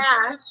own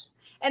stash.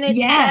 And it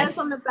says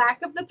on the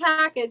back of the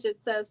package, it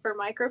says for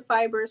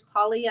microfibers,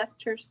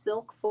 polyester,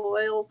 silk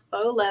foils,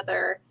 faux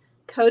leather,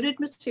 coated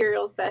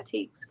materials,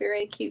 batiks,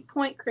 very acute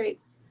point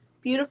creates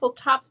beautiful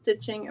top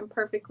stitching and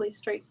perfectly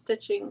straight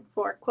stitching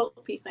for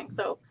quilt piecing.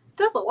 So it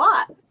does a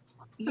lot.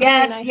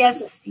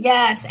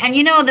 Yes. And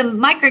you know, the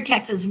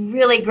microtex is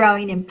really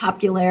growing in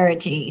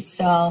popularity.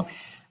 So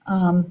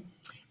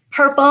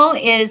purple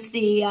is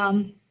the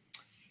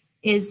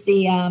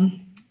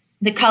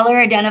color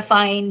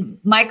identifying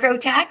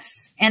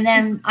microtex. And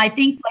then I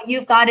think what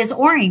you've got is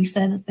orange.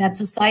 So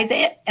that's a size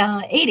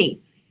 80.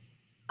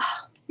 Oh,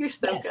 you're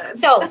so good.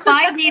 So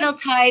 5 needle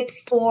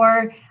types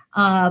for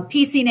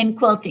piecing and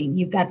quilting.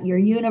 You've got your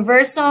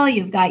universal,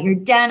 you've got your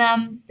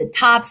denim, the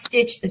top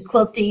stitch, the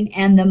quilting,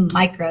 and the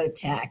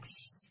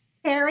microtex.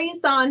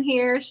 Carrie's on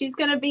here. She's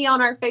going to be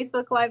on our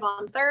Facebook Live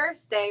on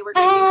Thursday. We're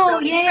going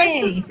to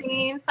yay!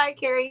 Seams. Hi,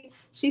 Carrie.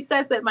 She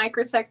says that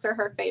microtex are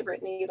her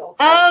favorite needles.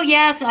 So. Oh,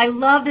 yes. I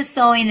love the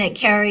sewing that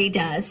Carrie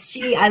does.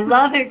 I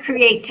love her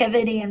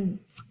creativity and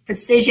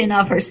precision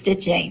of her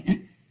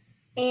stitching.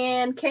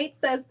 And Kate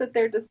says that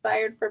they're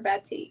desired for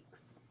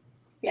batiks.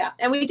 Yeah.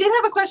 And we did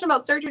have a question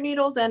about serger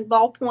needles and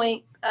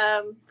ballpoint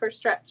for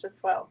stretch as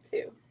well,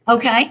 too. So.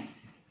 Okay.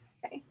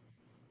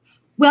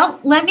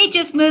 Well, let me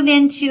just move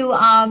into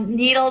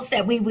needles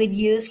that we would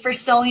use for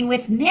sewing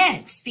with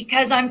knits,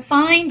 because I'm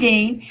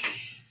finding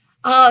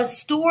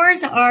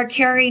stores are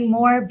carrying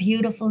more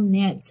beautiful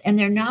knits, and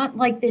they're not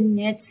like the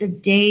knits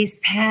of days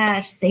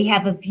past. They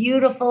have a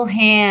beautiful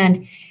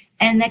hand,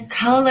 and the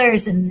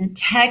colors and the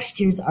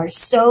textures are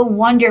so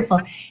wonderful.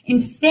 In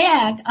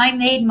fact, I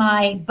made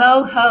my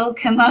boho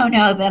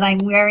kimono that I'm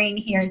wearing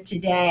here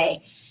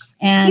today,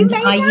 and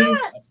I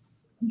used.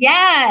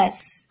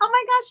 Yes. Oh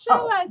my gosh,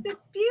 show us.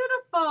 It's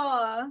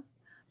beautiful.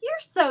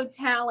 You're so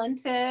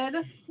talented.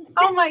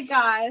 Oh my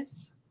gosh.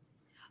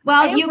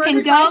 Well, you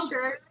can go.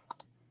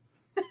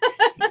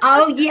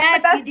 Oh,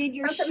 yes, you did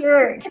your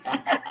shirt.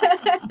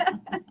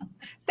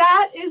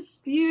 That is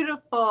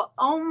beautiful.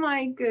 Oh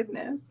my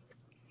goodness.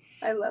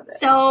 I love it.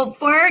 So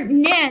for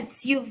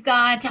knits, you've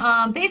got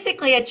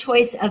basically a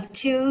choice of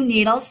 2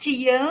 needles to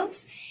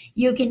use.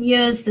 You can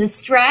use the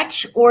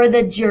stretch or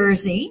the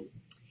jersey.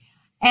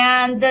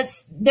 And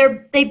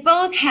they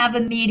both have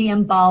a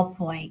medium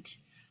ballpoint.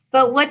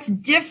 But what's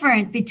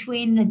different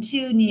between the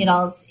 2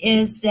 needles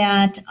is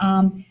that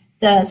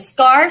the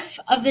scarf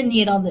of the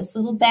needle, this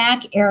little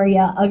back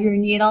area of your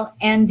needle,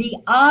 and the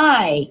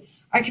eye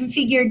are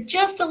configured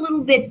just a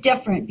little bit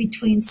different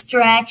between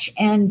stretch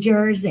and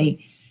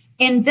jersey.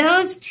 And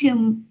those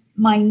 2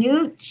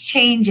 minute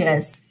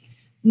changes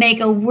make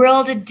a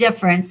world of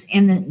difference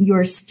in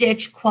your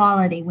stitch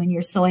quality when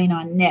you're sewing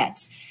on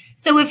knits.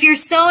 So if you're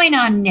sewing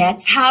on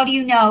knits, how do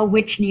you know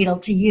which needle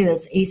to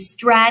use, a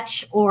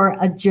stretch or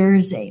a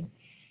jersey?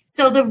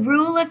 So the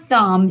rule of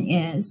thumb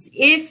is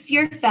if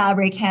your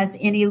fabric has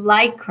any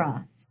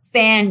lycra,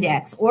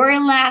 spandex, or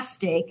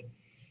elastic,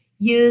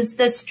 use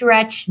the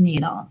stretch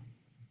needle.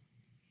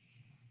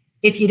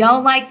 If you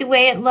don't like the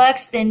way it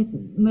looks,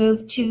 then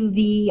move to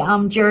the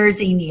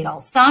jersey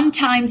needle.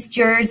 Sometimes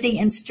jersey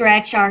and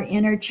stretch are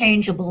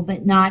interchangeable,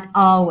 but not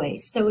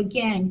always. So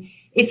again,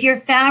 if your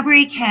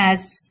fabric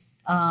has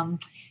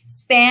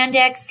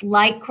spandex,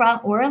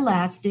 lycra, or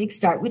elastic,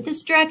 start with the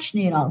stretch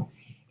needle.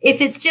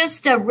 If it's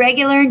just a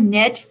regular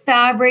knit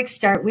fabric,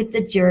 start with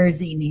the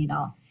jersey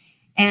needle.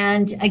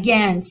 And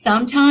again,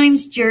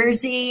 sometimes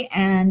jersey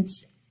and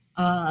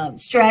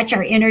stretch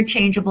are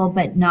interchangeable,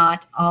 but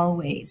not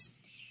always.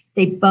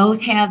 They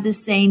both have the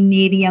same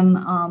medium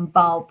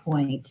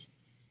ballpoint.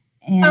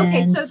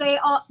 Okay,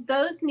 so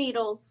those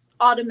needles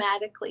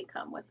automatically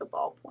come with a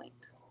ballpoint.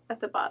 at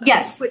the bottom.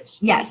 Yes. Which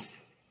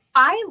Yes.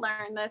 I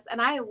learned this,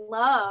 and I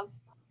love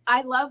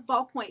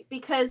ballpoint,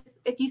 because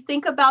if you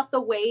think about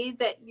the way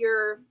that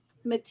your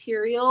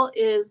material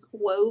is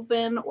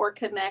woven or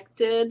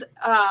connected,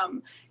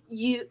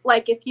 you,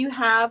 like, if you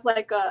have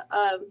like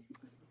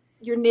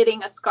you're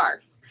knitting a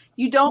scarf,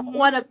 you don't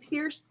want to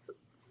pierce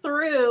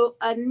through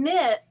a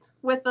knit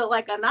with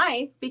like a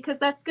knife, because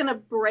that's going to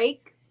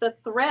break the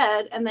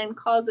thread and then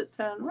cause it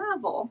to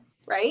unravel,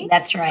 right?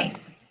 That's right.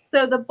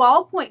 So the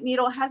ballpoint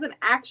needle has an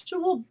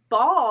actual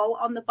ball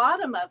on the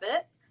bottom of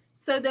it,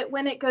 so that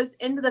when it goes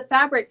into the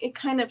fabric, it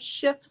kind of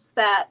shifts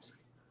that,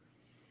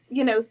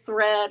 you know,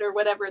 thread or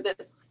whatever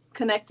that's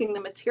connecting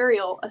the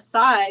material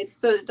aside,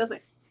 so it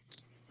doesn't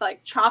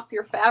like chop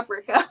your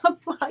fabric up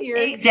while you're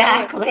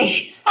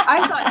exactly.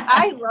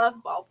 I love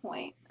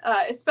ballpoint,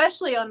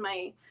 especially on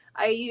my,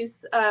 I use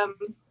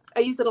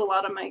it a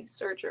lot on my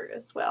serger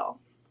as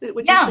well.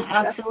 Yeah,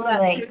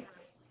 absolutely.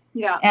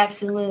 Yeah,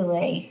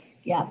 absolutely.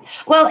 Yeah.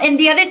 Well, and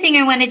the other thing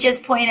I want to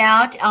just point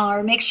out,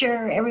 or make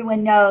sure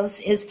everyone knows,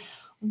 is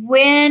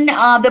when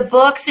the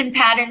books and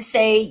patterns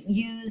say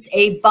use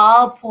a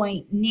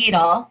ballpoint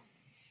needle,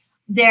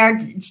 they're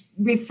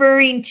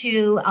referring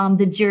to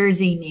the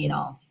jersey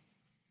needle.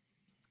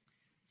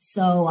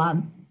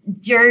 So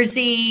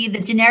jersey, the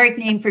generic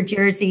name for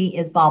jersey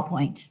is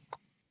ballpoint.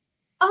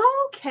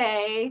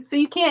 Okay. So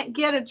you can't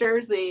get a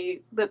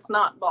jersey that's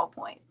not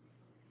ballpoint.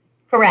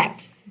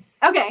 Correct.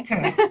 Okay.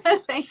 Correct.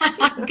 Thank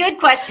you. Good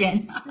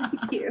question.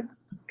 Thank you.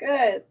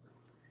 Good.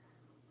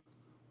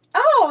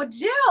 Oh,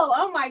 Jill.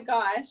 Oh my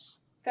gosh.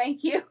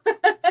 Thank you.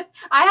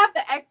 I have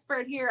the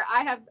expert here.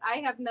 I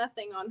have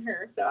nothing on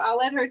her, so I'll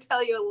let her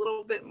tell you a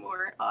little bit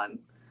more on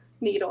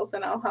needles,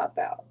 and I'll hop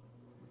out.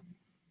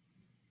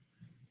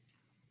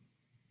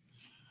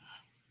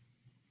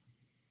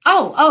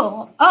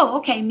 Oh,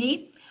 okay,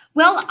 me.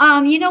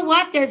 Well, you know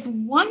what? There's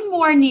one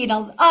more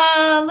needle.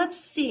 Let's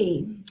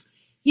see.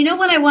 You know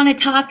what I want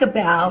to talk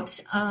about?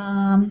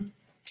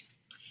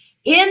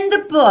 In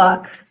the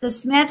book, the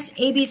SCHMETZ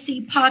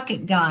ABC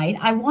Pocket Guide,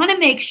 I want to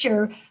make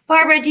sure,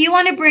 Barbara, do you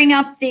want to bring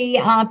up the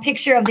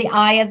picture of the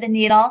eye of the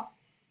needle?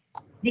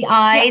 The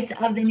eyes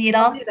of the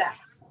needle? I'll do that.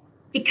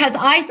 Because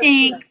I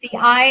think the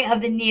eye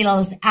of the needle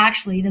is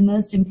actually the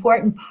most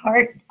important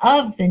part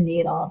of the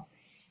needle.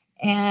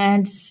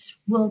 And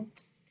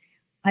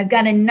I've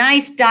got a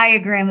nice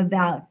diagram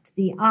about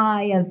the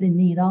eye of the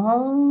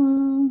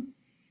needle.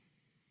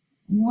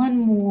 One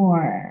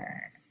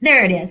more.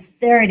 There it is.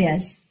 There it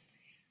is.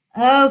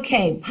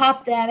 Okay,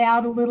 pop that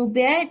out a little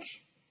bit.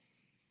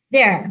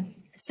 There.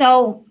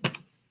 So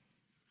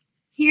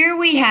here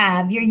we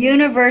have your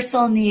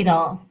universal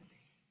needle,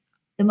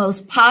 the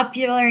most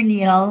popular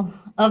needle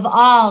of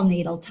all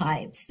needle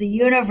types. The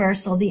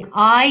universal, the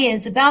eye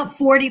is about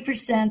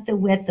 40% the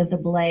width of the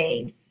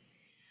blade.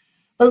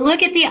 But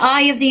look at the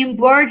eye of the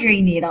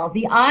embroidery needle.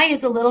 The eye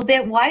is a little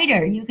bit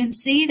wider. You can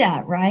see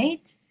that,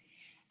 right?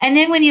 And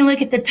then when you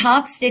look at the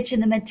top stitch in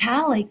the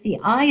metallic, the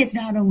eye is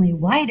not only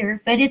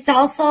wider, but it's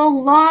also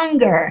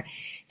longer.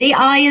 The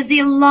eye is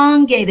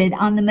elongated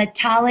on the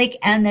metallic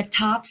and the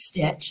top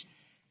stitch.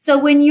 So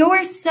when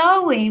you're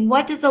sewing,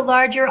 what does a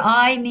larger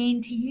eye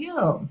mean to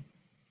you?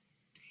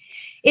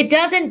 It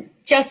doesn't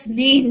just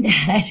mean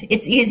that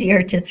it's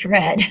easier to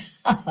thread.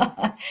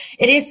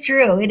 It is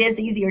true, it is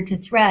easier to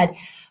thread.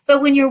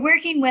 But when you're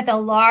working with a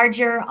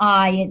larger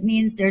eye, it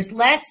means there's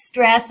less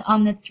stress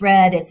on the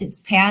thread as it's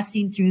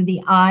passing through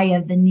the eye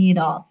of the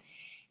needle.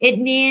 It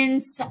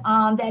means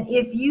that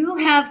if you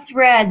have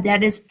thread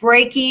that is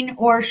breaking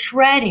or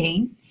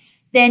shredding,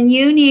 then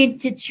you need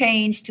to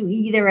change to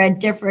either a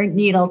different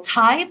needle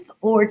type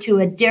or to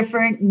a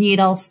different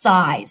needle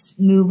size,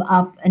 move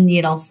up a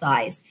needle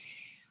size.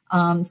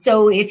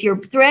 So if your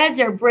threads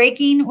are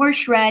breaking or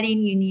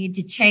shredding, you need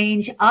to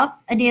change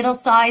up a needle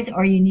size,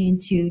 or you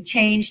need to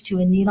change to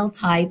a needle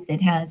type that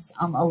has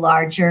a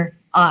larger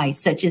eye,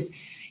 such as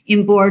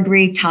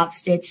embroidery, top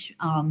stitch,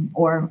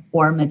 or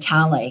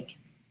metallic.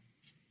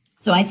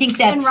 So I think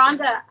that's... And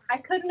Rhonda, I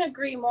couldn't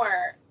agree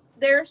more.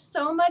 There's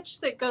so much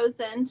that goes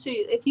into,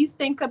 if you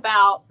think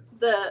about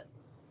the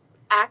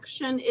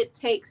action it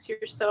takes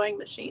your sewing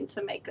machine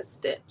to make a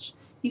stitch.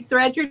 You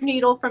thread your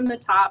needle from the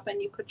top and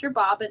you put your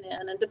bobbin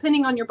in, and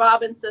depending on your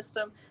bobbin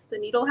system, the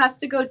needle has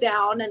to go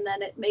down, and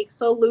then it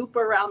makes a loop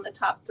around the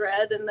top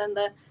thread, and then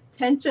the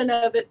tension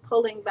of it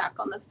pulling back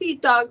on the feed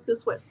dogs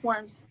is what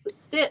forms the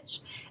stitch.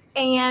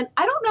 And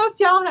I don't know if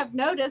y'all have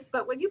noticed,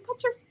 but when you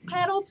put your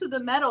pedal to the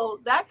metal,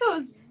 that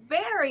goes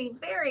very,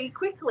 very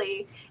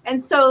quickly.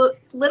 And so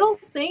little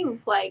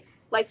things like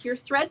your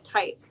thread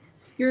type,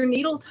 your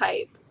needle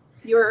type,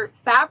 your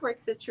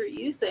fabric that you're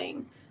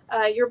using,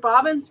 your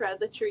bobbin thread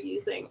that you're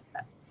using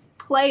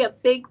play a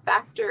big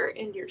factor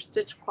in your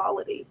stitch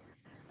quality.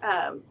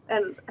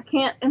 And I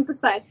can't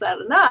emphasize that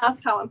enough,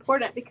 how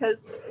important,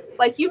 because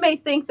like you may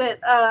think that,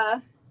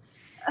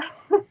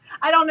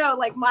 I don't know,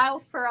 like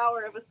miles per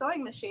hour of a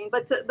sewing machine,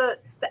 but the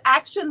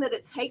action that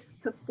it takes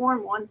to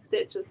form one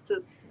stitch is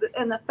just,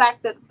 and the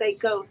fact that they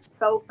go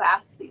so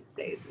fast these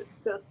days, it's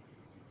just,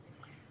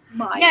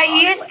 Yeah,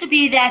 it used to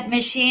be that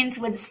machines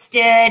would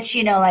stitch,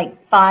 you know,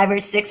 like 500 or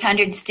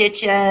 600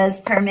 stitches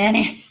per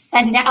minute.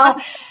 And now,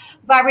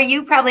 Barbara,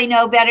 you probably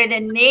know better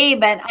than me,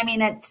 but I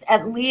mean, it's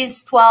at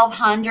least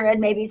 1,200,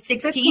 maybe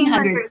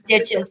 1,600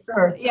 stitches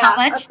per, how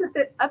much?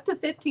 Up to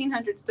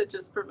 1,500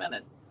 stitches per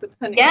minute,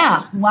 depending.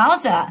 Yeah,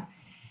 wowza.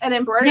 And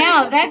embroidery.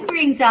 Now that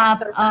brings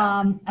up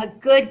a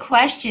good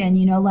question,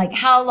 you know, like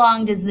how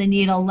long does the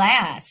needle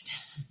last?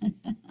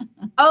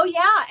 Oh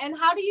yeah, and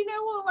how do you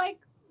know, like,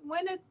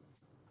 when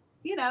it's,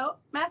 you know,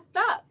 messed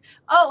up?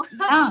 Oh,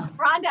 yeah.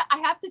 Rhonda, I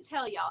have to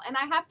tell y'all, and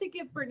I have to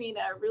give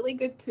Bernina a really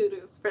good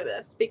kudos for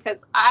this,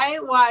 because I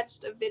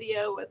watched a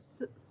video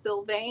with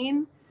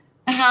Sylvain.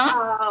 Do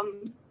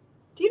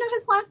you know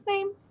his last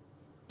name?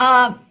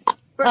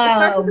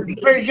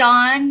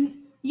 Bergeon.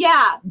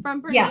 Yeah,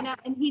 from Bernina,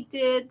 and he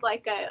did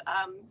like a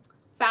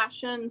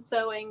fashion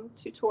sewing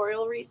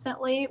tutorial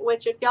recently,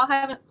 which if y'all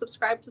haven't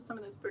subscribed to some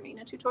of those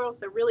Bernina tutorials,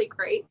 they're really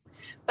great.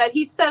 But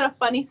he said a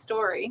funny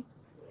story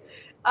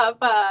of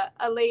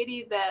a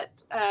lady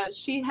that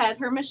she had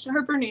her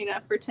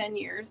Bernina for 10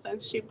 years,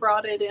 and she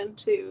brought it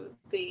into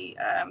the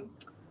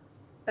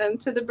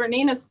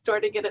Bernina store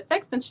to get it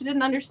fixed, and she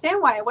didn't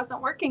understand why it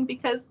wasn't working,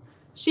 because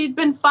she'd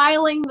been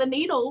filing the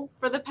needle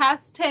for the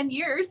past 10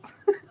 years.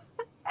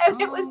 And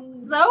it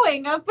was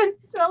sewing up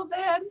until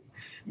then.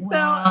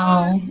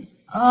 Wow.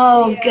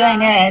 So,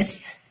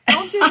 goodness.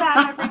 Don't do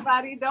that,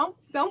 everybody. Don't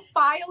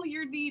file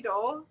your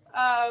needle.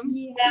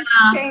 Just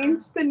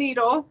change the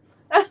needle.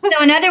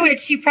 So in other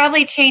words, she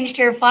probably changed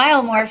her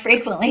file more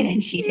frequently than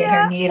she did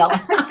her needle.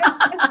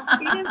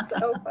 He is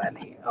so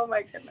funny. Oh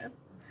my goodness.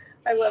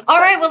 I love All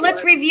right, well,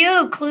 let's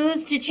review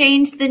clues to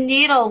change the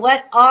needle.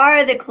 What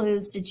are the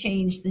clues to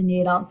change the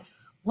needle?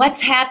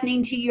 What's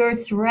happening to your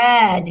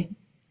thread?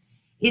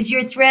 Is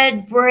your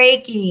thread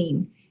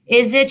breaking?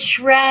 Is it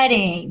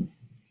shredding?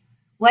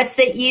 What's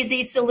the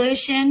easy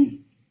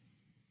solution?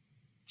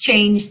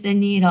 Change the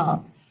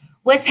needle.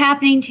 What's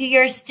happening to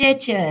your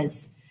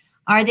stitches?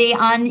 Are they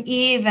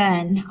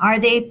uneven? Are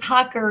they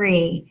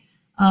puckery?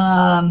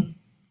 Are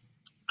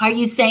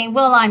you saying,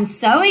 well, I'm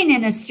sewing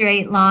in a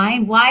straight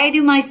line. Why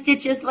do my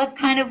stitches look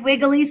kind of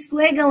wiggly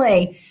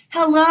squiggly?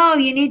 Hello,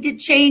 you need to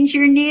change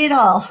your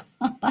needle.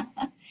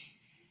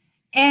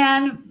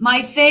 And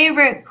my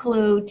favorite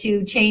clue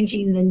to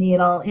changing the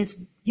needle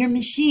is your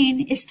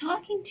machine is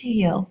talking to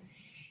you.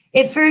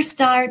 It first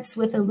starts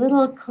with a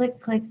little click,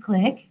 click,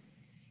 click.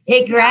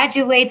 It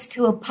graduates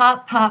to a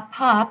pop, pop,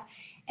 pop.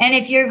 And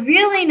if you're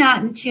really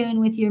not in tune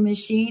with your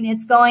machine,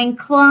 it's going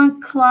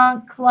clunk,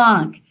 clunk,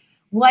 clunk.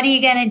 What are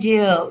you going to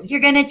do?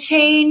 You're going to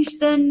change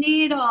the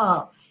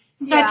needle.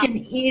 Such an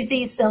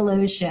easy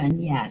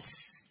solution.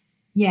 Yes.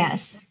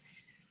 Yes.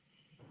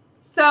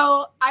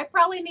 So I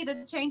probably need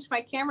to change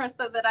my camera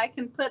so that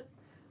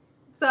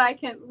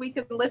we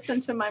can listen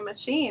to my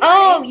machine.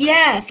 Oh, right?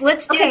 Yes.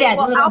 Let's do that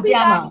little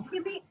demo.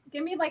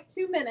 Give me like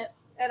 2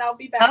 minutes and I'll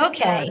be back.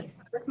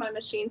 With my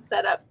machine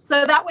set up.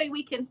 So that way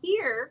we can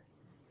hear,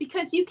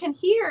 because you can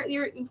hear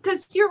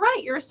because you're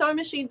right. Your sewing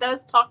machine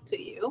does talk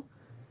to you,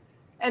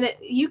 and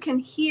you can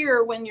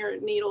hear when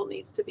your needle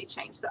needs to be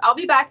changed. So I'll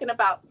be back in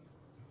about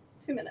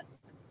 2 minutes.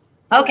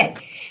 Okay,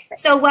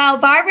 so while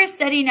Barbara's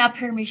setting up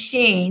her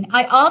machine,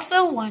 I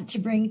also want to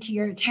bring to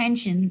your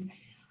attention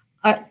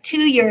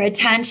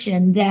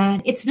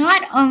that it's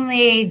not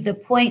only the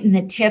point and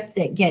the tip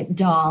that get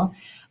dull,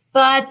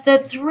 but the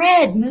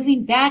thread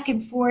moving back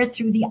and forth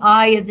through the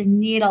eye of the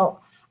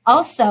needle.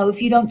 Also,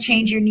 if you don't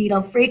change your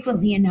needle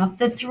frequently enough,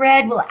 the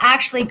thread will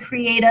actually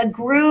create a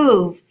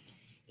groove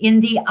in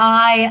the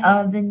eye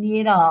of the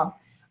needle.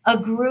 A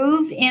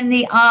groove in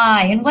the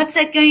eye. And what's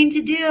that going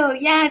to do?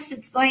 Yes,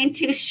 it's going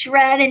to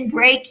shred and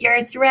break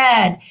your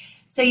thread.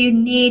 So you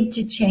need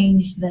to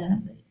change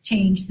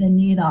the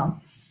needle.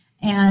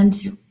 And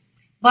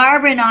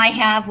Barbara and I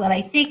have what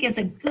I think is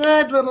a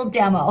good little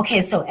demo.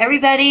 Okay, so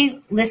everybody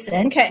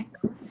listen. Okay.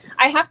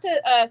 I have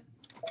to,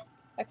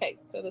 okay,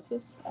 so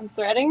I'm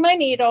threading my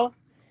needle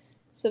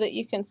so that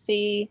you can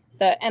see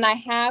and I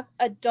have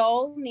a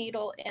dull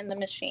needle in the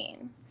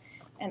machine.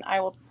 And I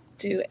will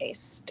do a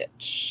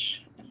stitch.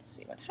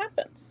 See what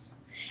happens.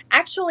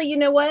 Actually, you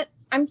know what?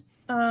 Let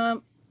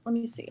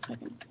me see if I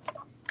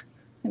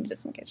can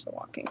disengage the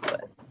walking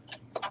foot.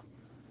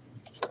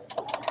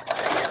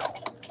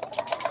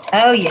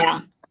 Oh yeah.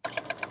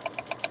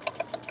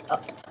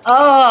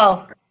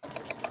 Oh.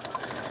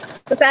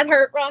 Does that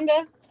hurt,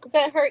 Rhonda? Does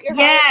that hurt your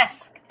heart?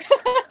 Yes.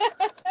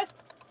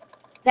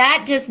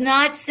 That does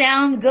not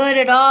sound good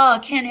at all.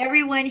 Can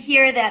everyone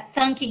hear that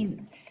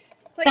thumping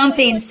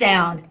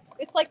sound?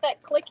 It's like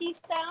that clicky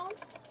sound.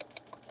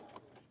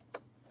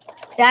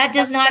 That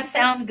does not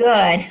sound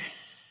good.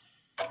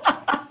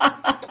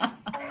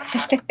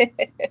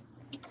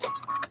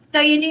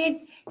 So you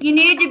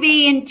need to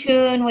be in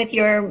tune with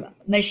your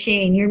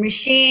machine. Your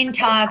machine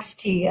talks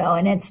to you,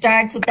 and it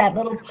starts with that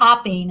little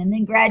popping and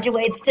then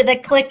graduates to the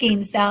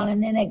clicking sound,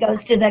 and then it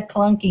goes to the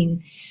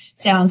clunking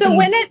sound. So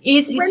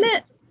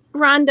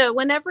Rhonda,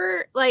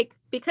 whenever, like,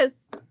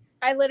 because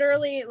I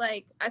literally,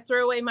 like, I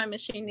throw away my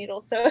machine needle.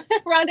 So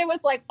Rhonda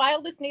was like,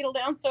 file this needle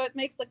down so it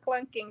makes a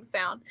clunking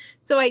sound.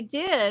 So I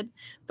did.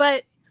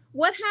 But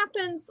what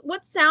happens,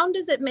 what sound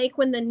does it make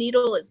when the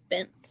needle is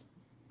bent?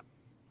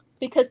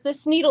 Because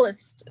this needle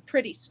is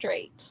pretty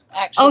straight,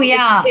 actually. Oh,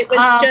 yeah. It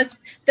was just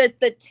that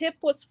the tip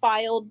was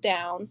filed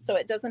down, so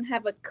it doesn't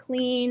have a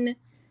clean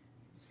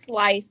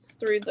slice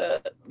through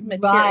the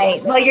material.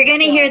 Right. Well, you're going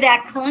to hear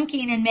that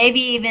clunking and maybe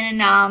even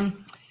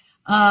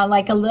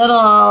like a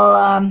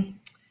little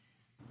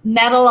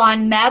metal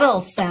on metal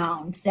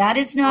sound. That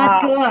is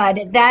not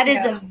good. That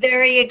is a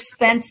very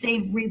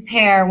expensive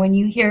repair when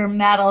you hear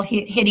metal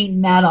hitting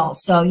metal.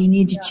 So you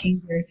need to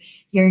change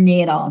your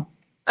needle.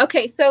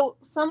 Okay, so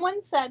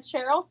someone said,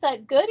 Cheryl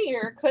said, good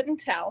ear, couldn't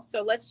tell.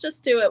 So let's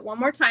just do it one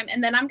more time.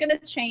 And then I'm going to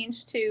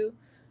change to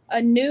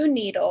a new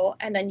needle,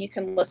 and then you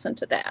can listen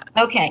to that.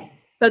 Okay.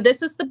 So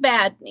this is the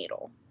bad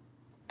needle.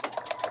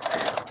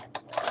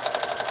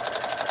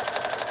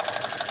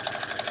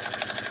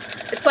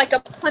 It's like a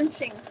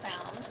punching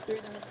sound through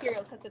the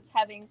material because it's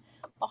having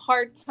a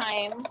hard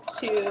time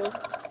to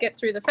get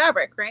through the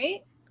fabric,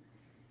 right?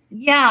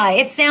 Yeah,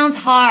 it sounds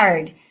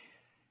hard.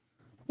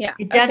 Yeah.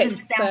 It doesn't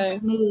sound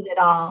smooth at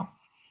all.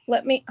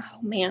 Let me,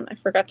 oh man, I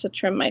forgot to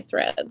trim my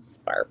threads,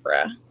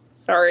 Barbara.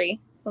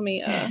 Sorry. Let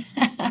me,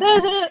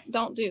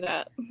 don't do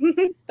that.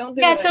 Don't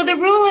do that. So the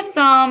rule of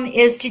thumb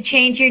is to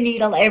change your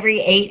needle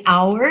every 8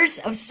 hours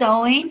of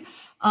sewing.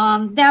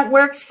 That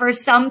works for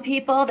some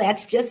people.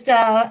 That's just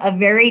a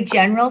very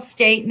general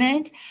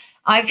statement.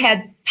 I've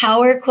had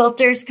power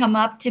quilters come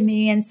up to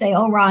me and say,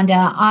 oh,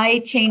 Rhonda,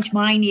 I change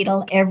my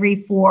needle every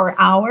 4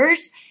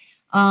 hours.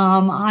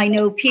 I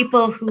know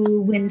people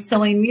who, when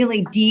sewing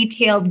really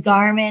detailed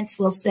garments,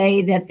 will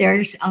say that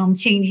they're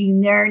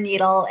changing their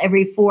needle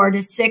every 4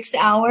 to 6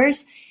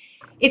 hours.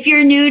 If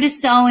you're new to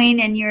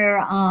sewing and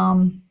you're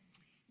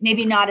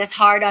maybe not as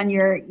hard on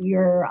your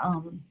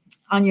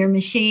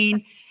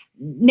machine,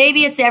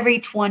 maybe it's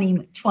every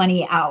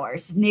 20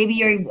 hours. Maybe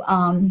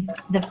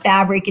the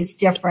fabric is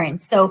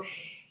different. So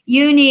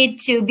you need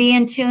to be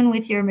in tune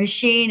with your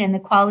machine and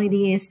the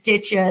quality of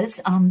stitches.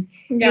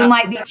 You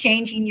might be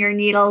changing your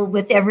needle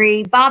with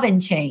every bobbin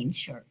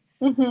change.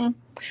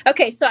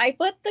 Okay, so I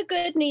put the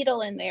good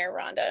needle in there,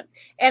 Rhonda.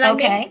 And I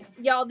made,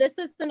 y'all, this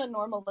isn't a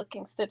normal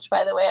looking stitch,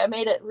 by the way. I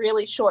made it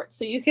really short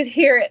so you could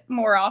hear it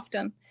more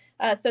often.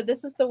 So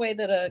this is the way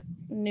that a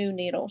new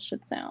needle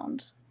should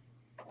sound.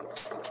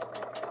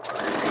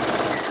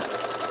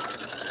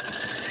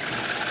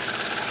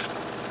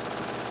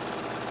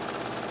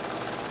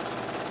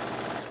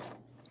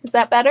 Is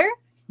that better?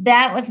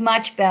 That was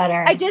much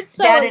better. I did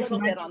sew that a is little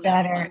much bit on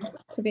better. That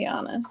one, to be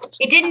honest.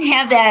 It didn't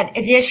have that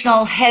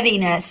additional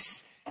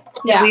heaviness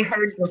that we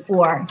heard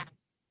before.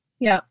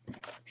 Yeah.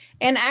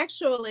 And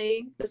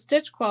actually, the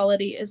stitch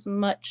quality is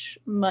much,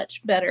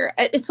 much better.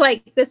 It's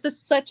like, this is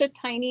such a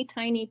tiny,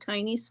 tiny,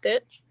 tiny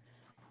stitch.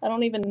 I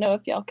don't even know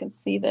if y'all can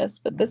see this,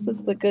 but this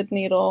is the good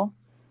needle.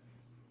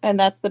 And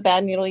that's the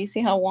bad needle. You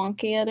see how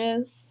wonky it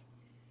is?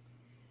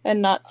 And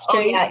not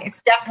straight. Oh, yeah,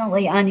 it's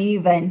definitely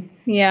uneven.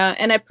 Yeah,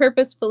 and I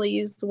purposefully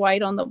used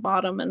white on the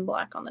bottom and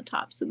black on the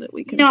top so that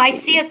we can I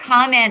see a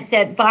comment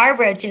that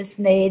Barbara just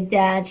made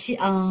that she,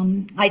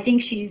 I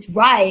think she's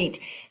right,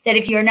 that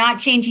if you're not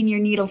changing your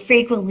needle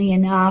frequently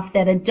enough,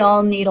 that a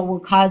dull needle will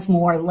cause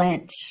more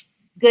lint.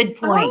 Good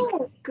point.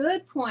 Oh,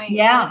 good point.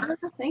 Yeah.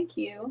 Thank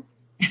you.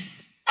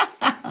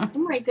 Oh,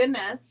 my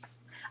goodness.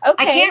 Okay.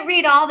 I can't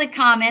read all the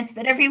comments,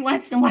 but every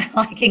once in a while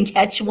I can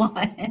catch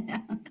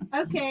one.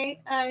 Okay,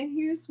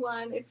 here's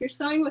one. If you're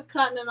sewing with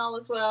cotton and all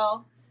as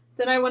well,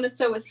 then I want to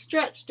sew with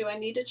stretch. Do I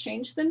need to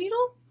change the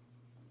needle?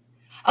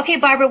 Okay,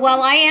 Barbara,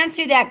 while I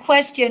answer that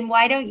question,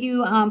 why don't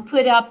you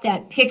put up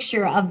that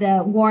picture of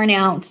the worn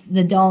out,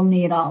 the dull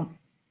needle?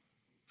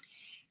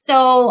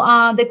 So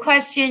the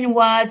question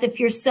was,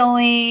 if you're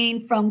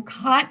sewing from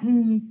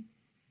cotton,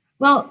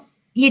 well,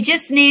 you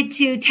just need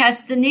to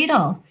test the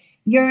needle.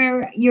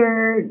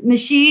 Your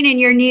machine and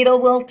your needle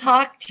will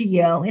talk to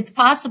you. It's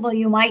possible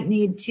you might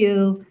need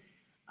to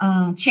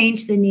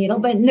change the needle,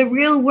 but in the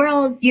real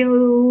world,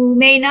 you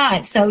may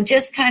not. So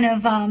just kind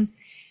of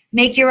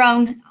make your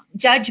own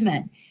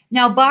judgment.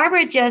 Now,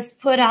 Barbara just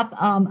put up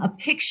a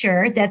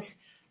picture that's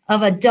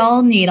of a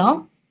dull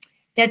needle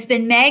that's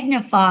been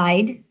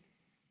magnified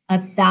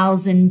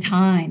 1,000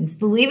 times.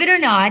 Believe it or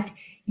not,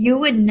 you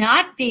would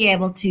not be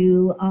able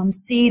to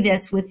see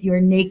this with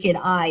your naked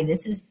eye.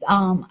 This has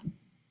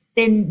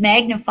been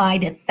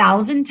magnified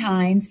 1,000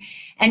 times,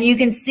 and you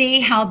can see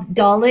how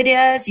dull it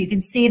is. You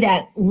can see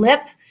that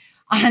lip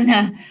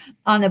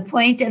on the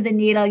point of the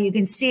needle. You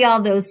can see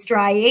all those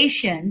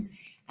striations.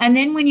 And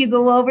then when you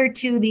go over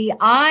to the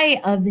eye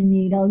of the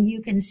needle,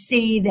 you can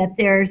see that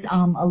there's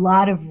a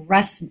lot of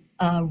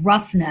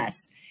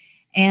roughness.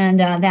 And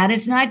that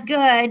is not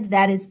good.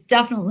 That is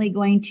definitely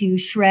going to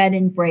shred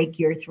and break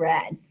your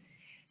thread.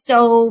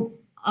 So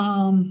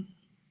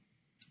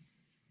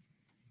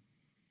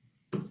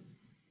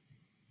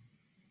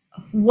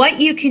what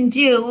you can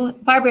do,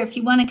 Barbara, if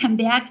you want to come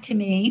back to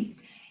me,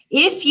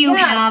 if you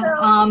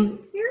have...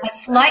 a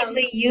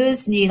slightly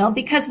used needle,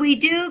 because we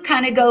do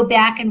kind of go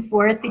back and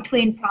forth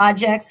between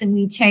projects and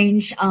we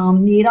change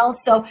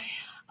needles. So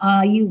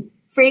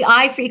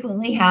I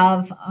frequently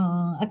have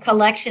a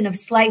collection of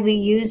slightly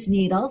used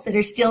needles that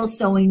are still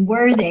sewing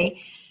worthy.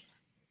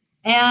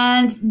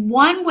 And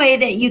one way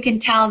that you can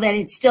tell that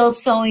it's still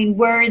sewing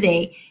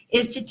worthy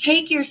is to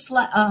take your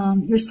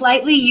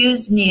slightly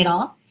used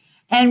needle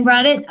and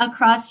run it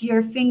across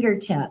your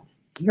fingertip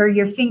or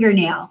your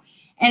fingernail.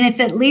 And if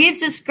it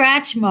leaves a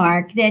scratch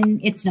mark, then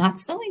it's not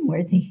sewing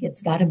worthy.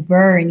 It's got a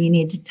burr and you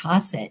need to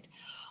toss it.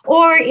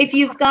 Or if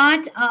you've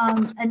got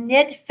a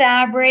knit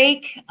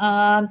fabric,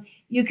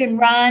 you can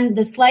run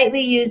the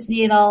slightly used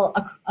needle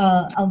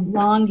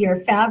along your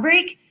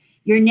fabric,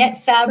 your knit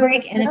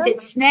fabric, and if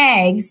it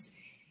snags,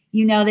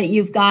 you know that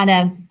you've got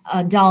a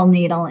dull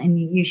needle and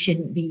you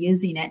shouldn't be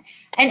using it.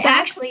 And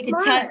actually, to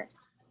tell you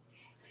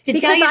the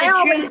truth, I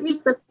always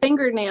use the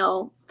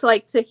fingernail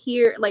to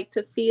hear,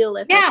 to feel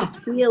if I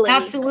could feel it.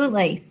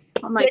 Absolutely.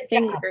 On my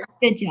finger.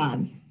 Good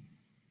job.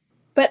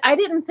 But I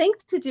didn't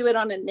think to do it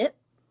on a knit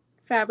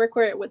fabric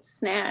where it would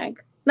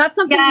snag. Not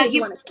something that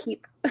you want to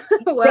keep.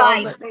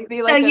 Right. But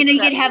maybe so, you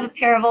could have a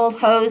pair of old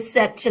hose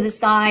set to the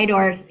side,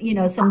 or,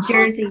 some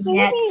jersey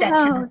net set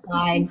to the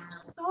side.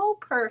 So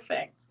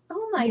perfect.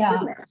 Oh my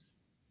goodness.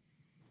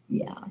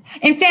 Yeah.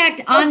 In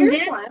fact, on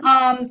this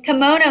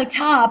kimono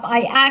top,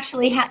 I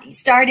actually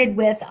started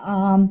with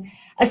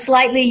a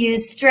slightly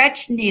used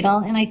stretch needle,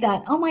 and I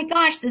thought, oh my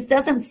gosh, this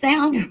doesn't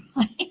sound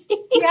right.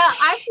 Yeah,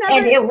 I've never.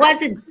 And it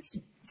wasn't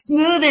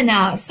smooth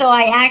enough, so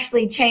I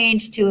actually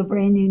changed to a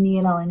brand new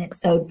needle, and it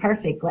sewed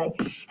perfectly.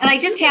 And I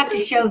just have to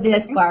show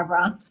this,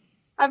 Barbara.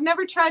 I've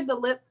never tried the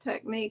lip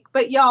technique,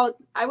 but y'all,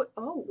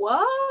 oh,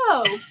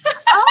 whoa.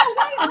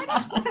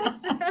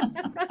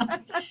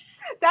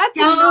 That's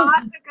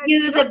Don't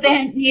use a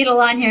bent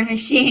needle on your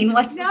machine.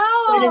 What is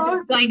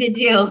it going to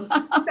do?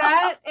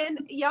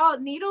 And y'all,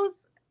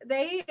 needles,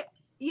 they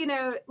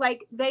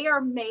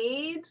are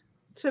made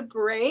to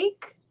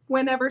break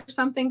whenever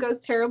something goes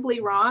terribly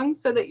wrong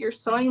so that your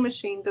sewing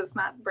machine does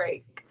not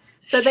break.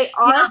 So they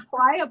are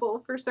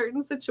pliable for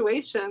certain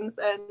situations,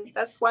 and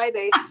that's why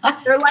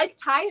they're like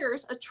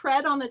tires. A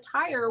tread on a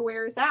tire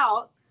wears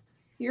out.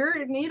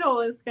 Your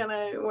needle is going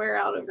to wear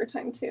out over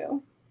time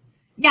too.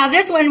 Yeah,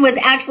 this one was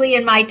actually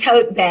in my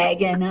tote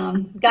bag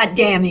and got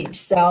damaged.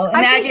 So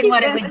imagine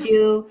what it would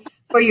do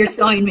for your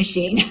sewing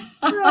machine.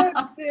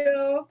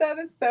 That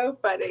is so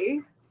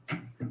funny.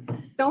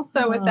 Don't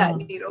sew with that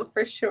needle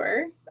for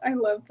sure. I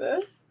love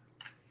this.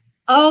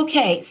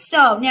 Okay,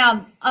 so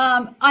now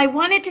I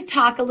wanted to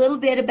talk a little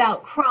bit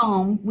about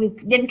chrome. We've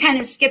been kind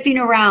of skipping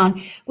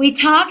around. We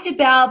talked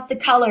about the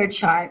color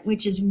chart,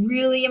 which is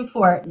really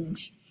important.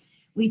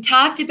 We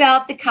talked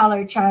about the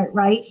color chart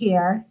right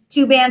here.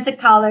 2 bands of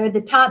color.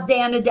 The top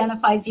band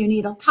identifies your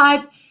needle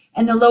type,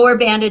 and the lower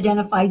band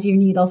identifies your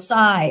needle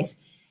size.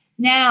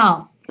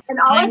 Now, and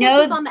all of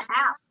this is on the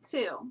app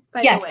too,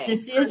 by the way. Yes,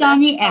 this is on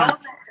the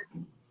app.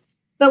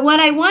 But what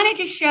I wanted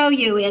to show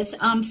you is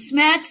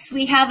SCHMETZ.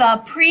 We have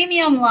a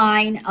premium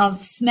line of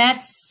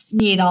SCHMETZ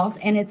needles,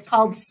 and it's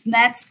called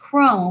SCHMETZ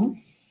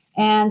Chrome.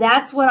 And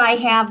that's what I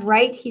have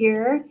right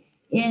here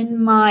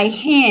in my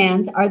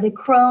hands are the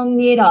chrome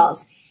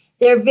needles.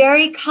 They're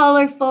very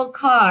colorful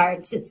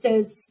cards. It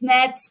says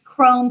SCHMETZ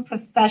Chrome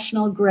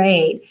Professional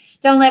Grade.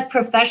 Don't let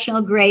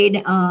professional grade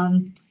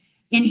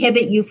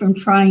inhibit you from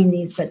trying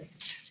these, but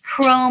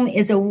chrome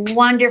is a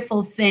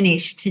wonderful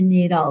finish to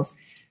needles.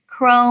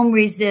 Chrome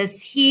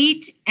resists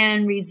heat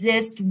and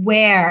resists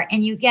wear,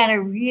 and you get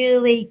a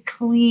really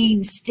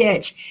clean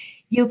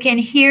stitch. You can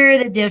hear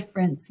the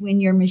difference when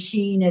your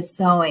machine is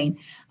sewing.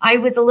 I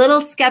was a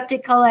little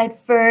skeptical at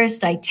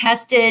first. I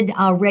tested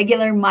a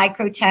regular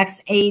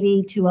Microtex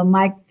 80 to a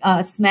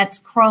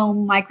SCHMETZ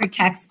Chrome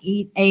Microtex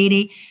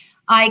 80.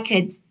 I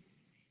could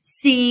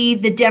see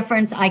the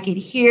difference. I could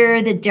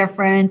hear the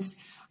difference.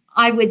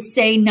 I would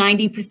say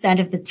 90%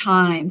 of the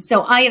time.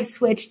 So I have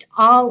switched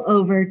all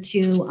over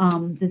to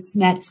the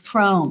SCHMETZ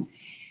Chrome.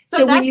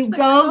 So when you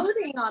go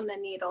coating on the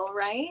needle,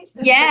 right?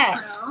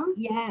 Yes,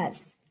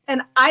 yes.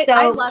 And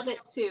I love it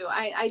too.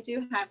 I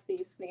do have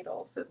these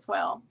needles as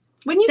well.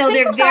 When you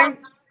think about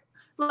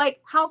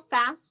how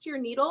fast your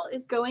needle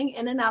is going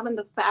in and out in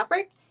the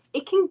fabric,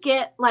 it can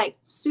get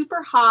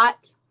super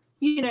hot,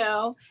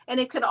 and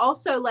it could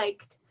also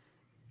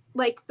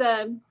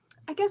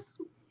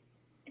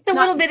it's a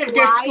little bit of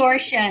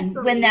distortion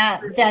when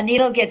the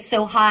needle gets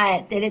so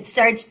hot that it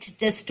starts to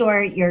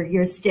distort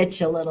your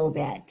stitch a little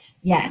bit.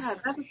 Yes.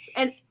 Yeah,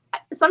 and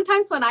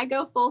sometimes when I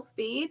go full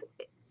speed,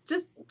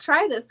 just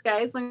try this,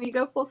 guys. When you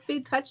go full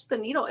speed, touch the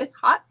needle. It's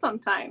hot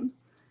sometimes.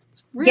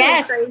 It's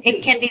really crazy.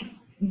 It can be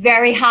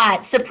very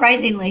hot,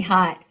 surprisingly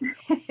hot.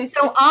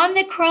 So on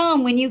the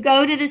chrome, when you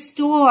go to the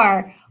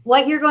store,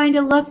 what you're going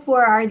to look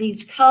for are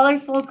these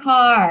colorful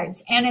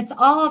cards, and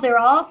they're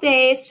all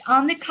based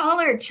on the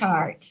color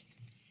chart.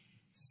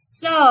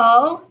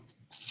 So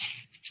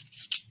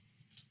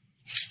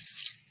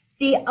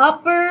the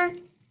upper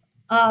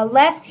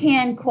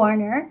left-hand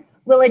corner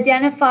will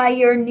identify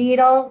your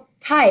needle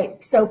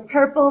type. So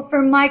purple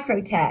for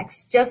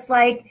microtext, just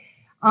like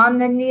on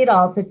the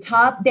needle, the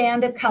top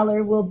band of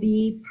color will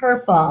be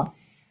purple.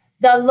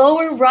 The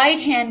lower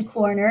right-hand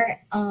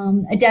corner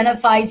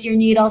identifies your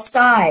needle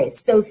size.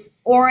 So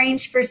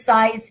orange for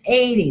size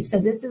 80. So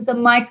this is a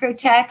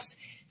microtext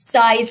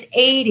size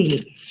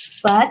 80.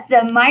 But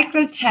the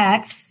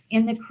microtext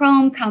in the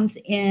chrome comes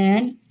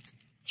in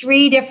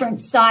 3 different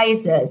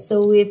sizes.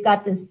 So we've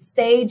got the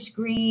sage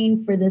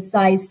green for the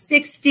size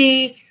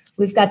 60.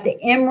 We've got the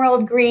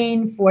emerald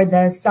green for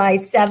the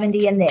size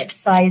 70, and the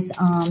size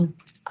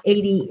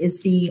 80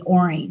 is the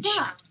orange.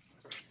 Yeah.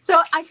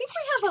 So I think we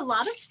have a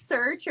lot of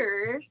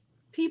serger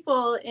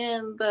people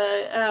in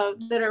the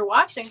that are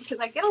watching, because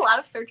I get a lot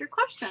of serger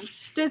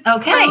questions. Is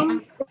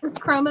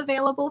Chrome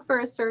available for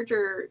a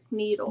serger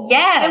needle?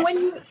 Yes. And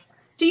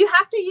do you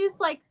have to use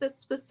like the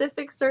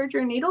specific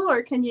serger needle,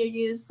 or can you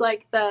use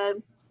like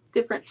the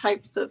different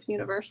types of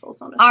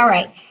universals on a serger? All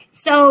right.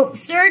 So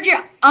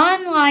serger,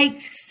 unlike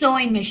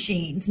sewing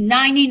machines,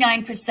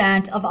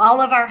 99% of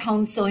all of our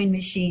home sewing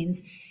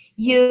machines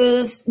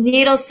use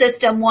needle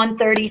system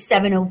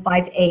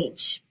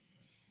 130-705H.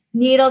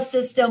 Needle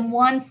system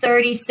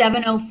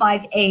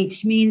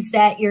 130-705H means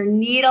that your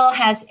needle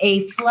has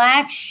a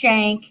flat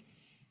shank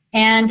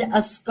and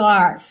a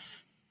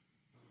scarf.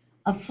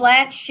 A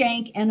flat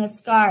shank and a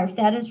scarf.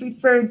 That is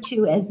referred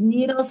to as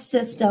needle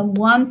system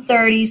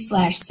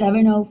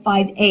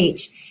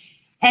 130/705H.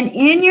 And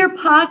in your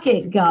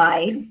pocket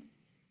guide,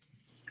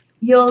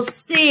 you'll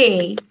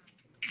see,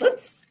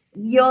 that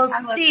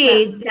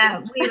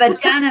we've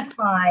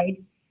identified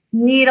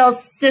needle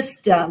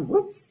system.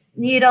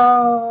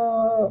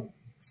 Needle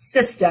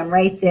system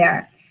right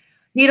there.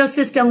 Needle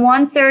system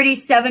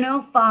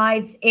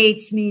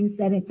 130-705H means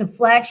that it's a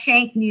flat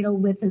shank needle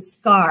with a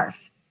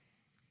scarf.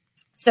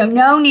 So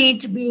no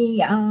need to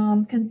be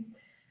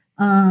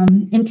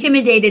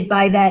intimidated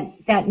by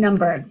that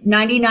number.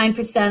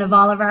 99% of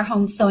all of our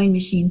home sewing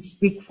machines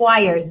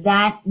require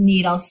that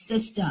needle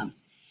system.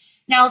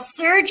 Now,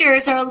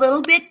 sergers are a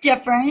little bit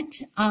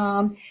different.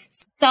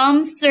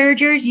 Some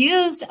sergers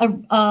use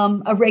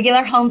a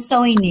regular home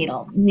sewing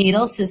needle,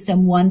 needle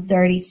system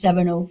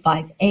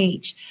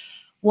 130-705H.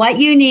 What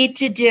you need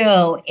to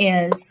do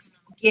is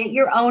get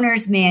your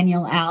owner's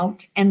manual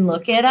out and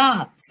look it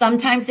up.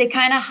 Sometimes they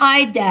kind of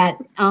hide that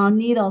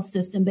needle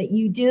system, but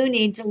you do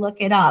need to look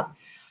it up.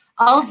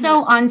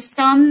 Also, on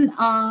some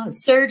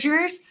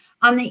sergers,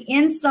 on the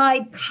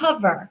inside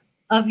cover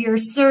of your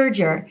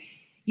serger,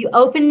 you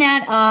open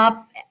that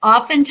up.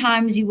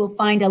 Oftentimes, you will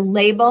find a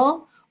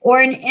label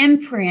or an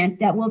imprint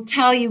that will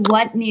tell you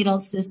what needle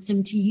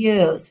system to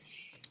use.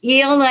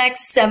 ELX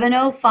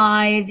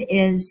 705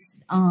 is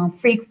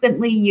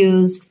frequently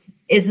used,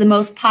 is the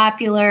most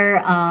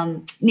popular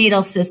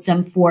needle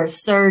system for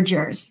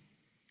sergers.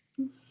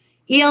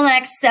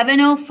 ELX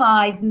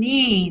 705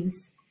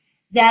 means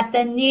that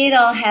the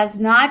needle has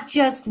not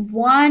just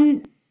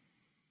one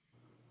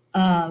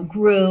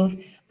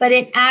groove, but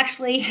it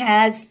actually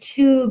has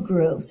 2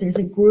 grooves. There's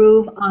a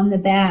groove on the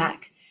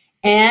back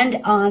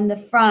and on the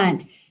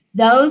front.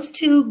 Those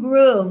 2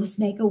 grooves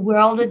make a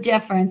world of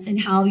difference in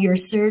how your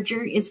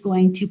serger is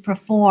going to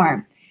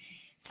perform.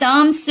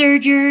 Some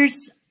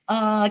sergers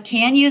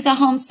can use a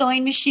home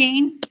sewing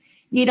machine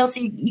needle,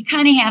 so you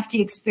kind of have to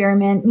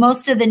experiment.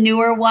 Most of the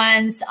newer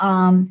ones,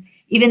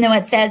 even though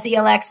it says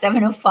ELX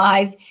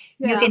 705,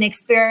 you can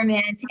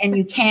experiment and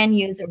you can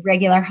use a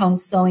regular home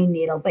sewing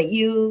needle, but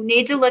you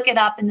need to look it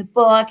up in the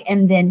book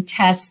and then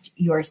test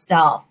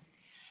yourself.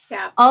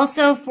 Yeah.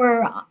 Also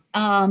for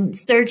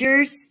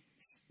sergers,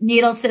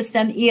 needle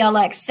system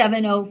ELX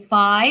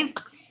 705,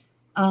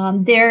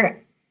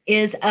 there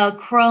is a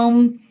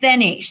chrome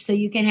finish. So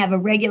you can have a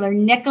regular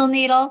nickel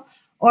needle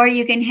or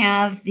you can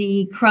have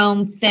the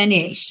chrome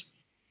finish.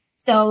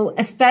 So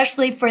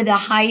especially for the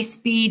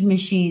high-speed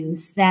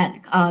machines,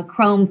 that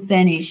chrome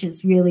finish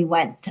is really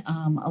what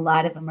a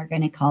lot of them are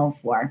going to call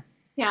for.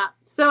 Yeah.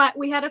 So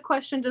we had a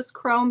question, does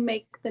chrome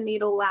make the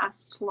needle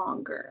last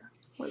longer?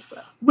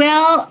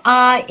 Well,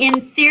 in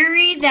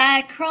theory,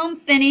 that chrome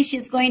finish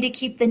is going to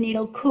keep the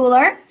needle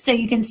cooler so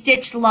you can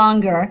stitch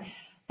longer.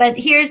 But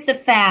here's the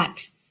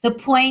fact. The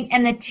point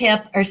and the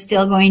tip are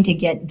still going to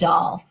get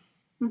dull.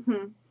 Mm-hmm.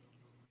 Okay.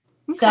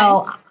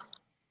 So,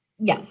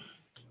 yeah.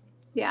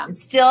 Yeah. It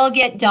still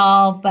get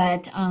dull,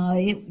 but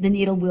the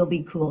needle will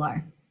be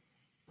cooler.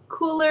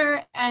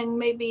 Cooler and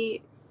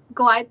maybe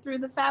glide through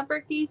the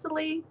fabric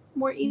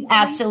more easily?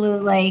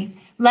 Absolutely.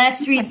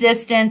 Less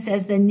resistance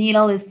as the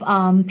needle is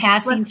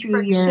passing Less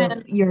through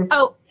friction. your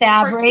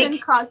fabric. Friction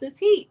causes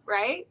heat,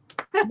 right?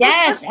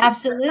 Yes,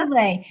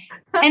 absolutely.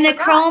 And the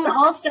chrome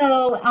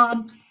also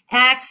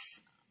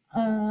acts,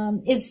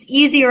 is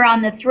easier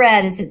on the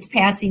thread as it's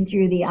passing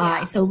through the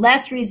eye. So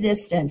less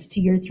resistance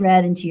to your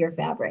thread and to your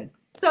fabric.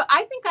 So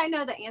I think I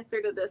know the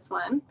answer to this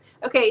one.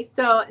 Okay,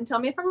 so, and tell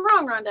me if I'm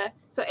wrong, Rhonda.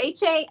 So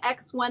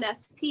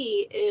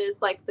HAX1SP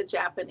is like the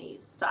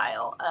Japanese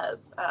style of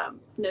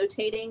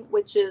notating,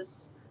 which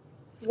is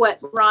what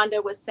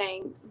Rhonda was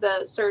saying,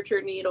 the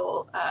serger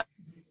needle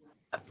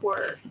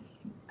for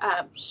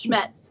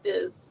SCHMETZ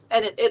is,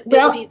 and it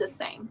will be the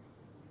same.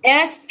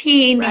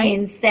 SP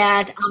means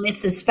that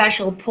it's a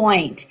special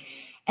point.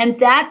 And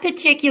that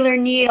particular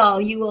needle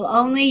you will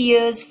only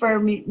use for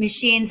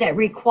machines that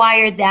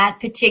require that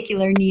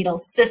particular needle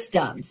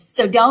systems.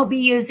 So don't be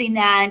using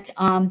that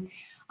on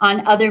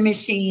other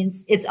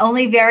machines. It's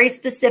only very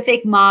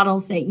specific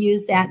models that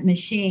use that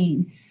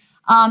machine.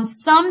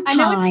 Sometimes I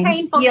know it's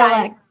painful,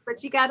 guys,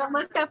 but you got to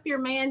look up your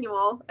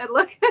manual and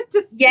look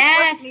to see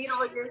what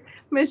needle your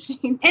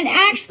machine. And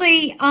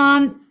actually,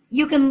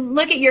 you can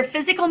look at your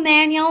physical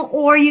manual,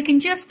 or you can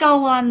just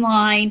go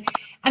online.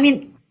 I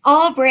mean,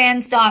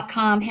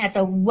 AllBrands.com has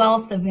a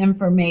wealth of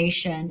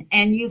information,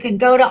 and you can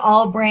go to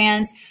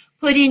AllBrands,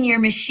 put in your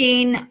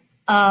machine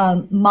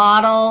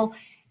model,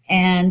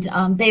 and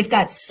they've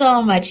got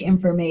so much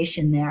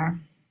information there.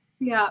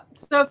 Yeah.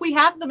 So if we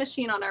have the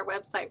machine on our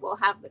website, we'll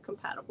have the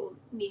compatible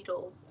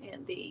needles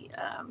and the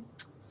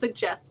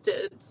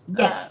suggested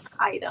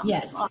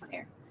items on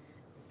there.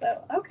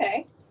 So,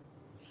 okay.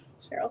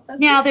 Cheryl says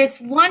now there's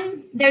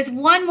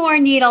one more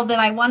needle that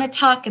I want to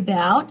talk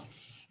about,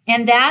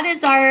 and that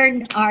is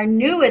our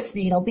newest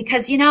needle,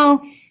 because, you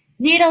know,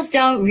 needles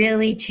don't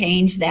really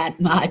change that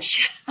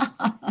much.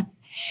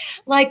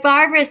 Like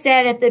Barbara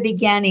said at the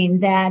beginning,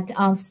 that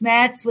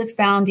SCHMETZ was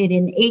founded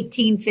in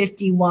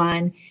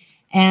 1851,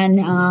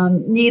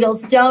 and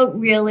needles don't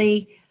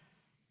really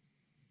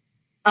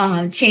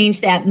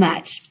change that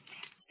much.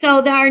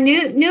 So our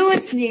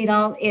newest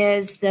needle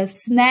is the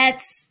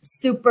SCHMETZ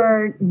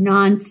Super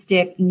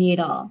Nonstick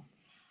Needle.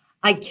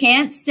 I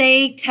can't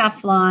say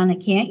Teflon, I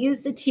can't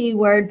use the T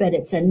word, but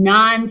it's a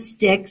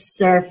non-stick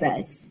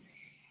surface.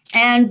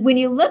 And when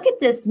you look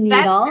at this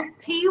needle, that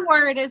T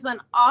word is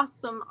an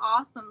awesome,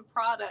 awesome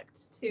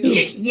product too.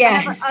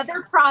 Yes. I have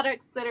other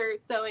products that are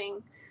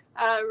sewing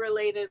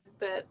related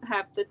that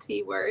have the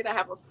T word. I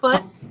have a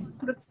foot.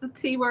 What's the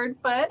T word?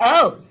 Foot.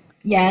 Oh,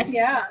 yes.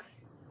 Yeah.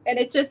 And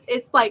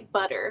it's like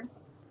butter.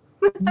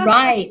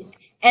 Right.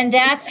 And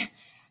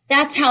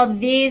that's how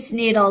these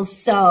needles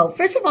sew.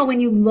 First of all, when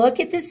you look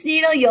at this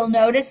needle, you'll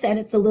notice that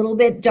it's a little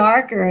bit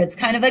darker. It's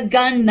kind of a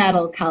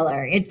gunmetal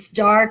color. It's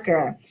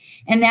darker.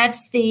 And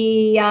that's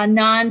the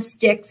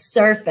non-stick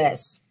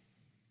surface.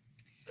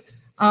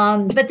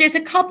 But there's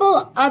a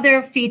couple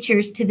other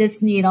features to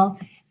this needle.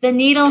 The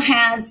needle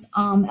has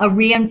a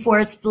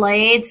reinforced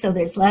blade, so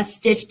there's less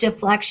stitch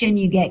deflection.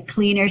 You get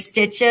cleaner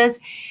stitches.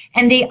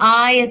 And the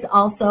eye is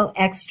also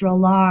extra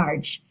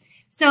large.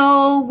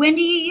 So when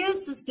do you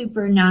use the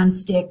Super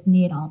Nonstick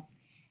Needle?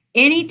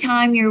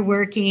 Anytime you're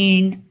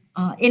working,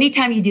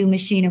 anytime you do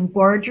machine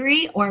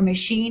embroidery or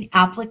machine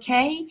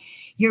applique,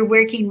 you're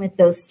working with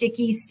those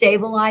sticky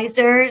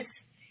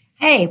stabilizers.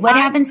 Hey, what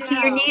happens to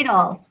your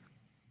needle?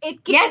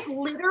 It gets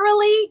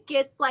literally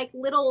gets like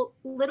little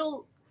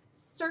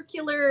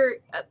circular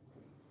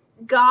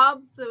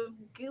gobs of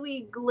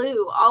gooey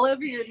glue all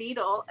over your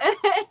needle,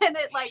 and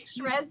it like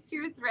shreds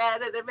your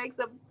thread, and it makes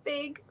a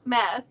big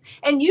mess.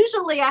 And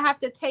usually I have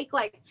to take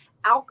like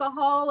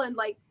alcohol and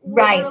like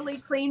literally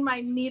clean my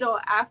needle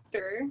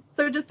after.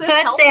 So does this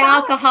help? Put the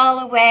alcohol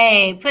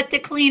away, put the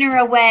cleaner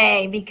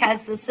away,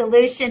 because the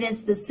solution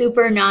is the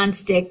Super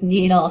Nonstick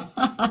Needle.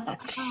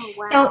 Oh,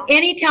 wow. So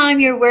anytime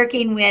you're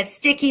working with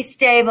sticky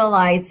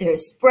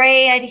stabilizers,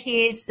 spray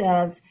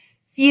adhesives,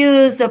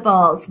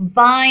 fusibles,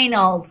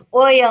 vinyls,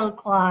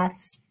 oilcloth,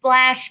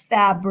 splash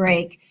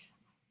fabric,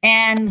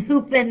 and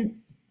hoop and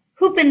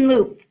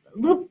loop.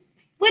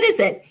 What is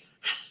it?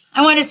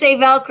 I want to say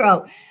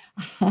Velcro.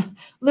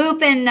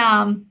 Loop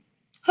and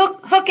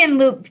hook and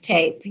loop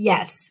tape.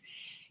 Yes.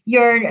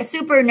 Your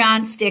Super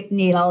Nonstick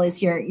Needle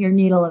is your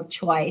needle of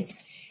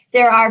choice.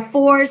 There are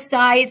 4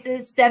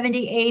 sizes,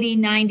 70, 80,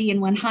 90,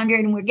 and 100,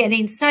 and we're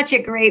getting such a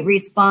great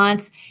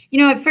response. You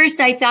know, at first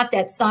I thought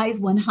that size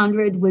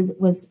 100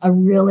 was a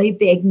really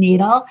big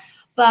needle,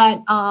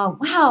 but wow,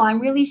 I'm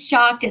really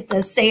shocked at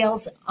the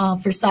sales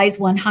for size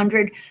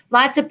 100.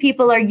 Lots of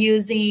people are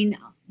using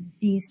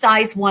the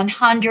size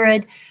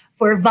 100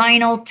 for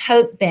vinyl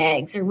tote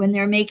bags, or when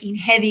they're making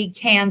heavy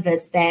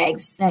canvas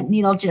bags. That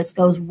needle just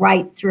goes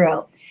right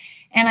through.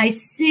 And I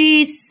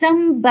see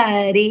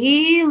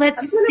somebody,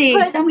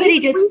 somebody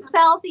we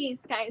sell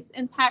these guys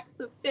in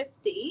packs of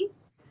 50.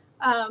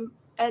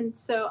 And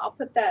so I'll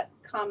put that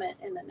comment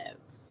in the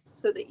notes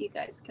so that you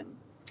guys can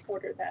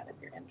order that if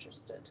you're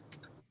interested.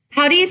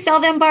 How do you sell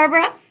them,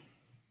 Barbara?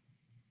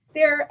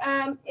 They're,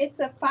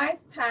 it's a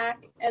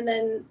 5-pack, and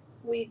then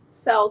we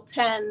sell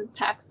 10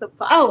 packs of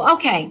 5. Oh,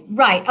 okay.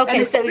 Right. Okay.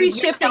 And it's so free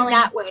shipping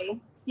that way.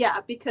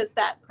 Yeah, because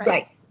that price.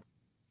 Right.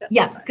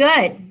 Yeah,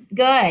 good.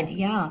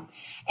 Yeah.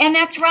 And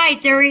that's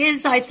right. There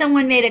is,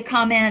 someone made a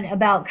comment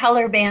about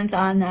color bands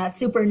on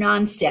Super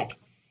Nonstick.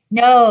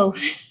 No,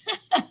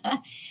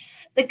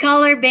 the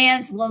color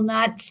bands will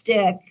not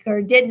stick,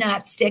 or did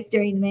not stick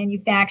during the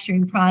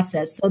manufacturing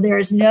process. So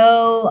there's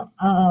no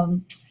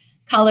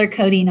color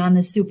coding on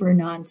the Super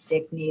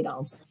Nonstick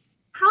needles.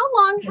 How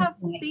long have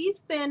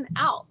these been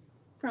out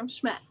from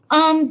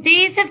SCHMETZ?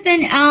 These have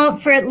been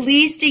out for at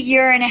least 1.5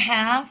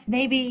 years,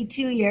 maybe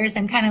 2 years.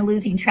 I'm kind of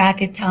losing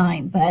track of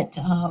time, but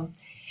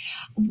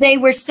They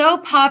were so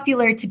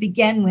popular to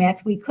begin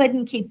with, we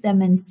couldn't keep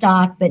them in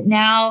stock, but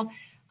now,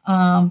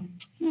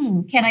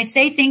 can I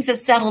say things have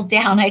settled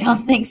down? I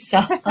don't think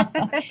so.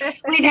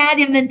 We've had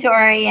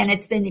inventory and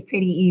it's been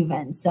pretty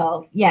even.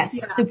 So yes,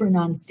 Yeah. super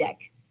nonstick.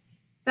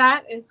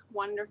 That is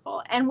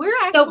wonderful. And we're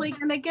actually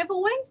going to give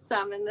away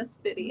some in this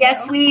video.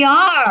 Yes, we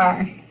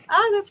are.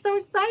 Oh, that's so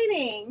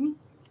exciting.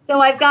 So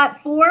I've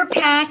got 4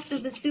 packs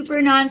of the super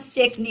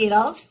nonstick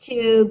needles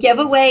to give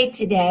away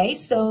today.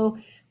 So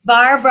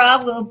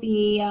Barbara will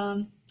be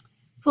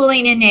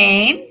pulling a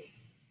name.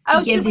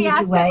 Oh, should we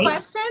ask a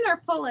question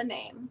or pull a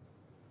name?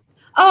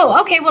 Oh,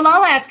 okay. Well,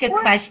 I'll ask a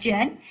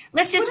question.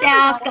 Let's just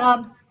ask,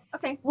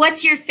 okay.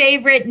 What's your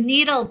favorite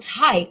needle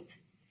type?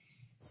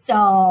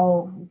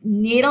 So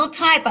needle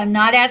type, I'm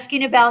not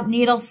asking about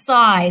needle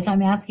size.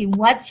 I'm asking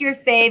what's your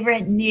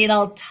favorite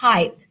needle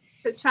type?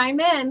 So chime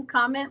in,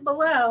 comment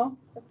below.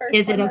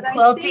 Is it a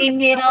quilting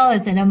needle?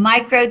 Is it a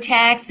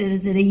microtex?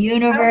 Is it a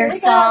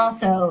universal?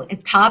 So a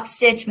top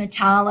stitch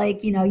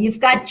metallic, you know, you've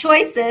got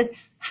choices.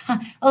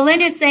 Oh,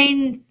 Linda's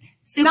saying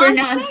super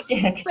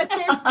nonstick. But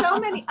there's so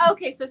many.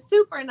 Okay, so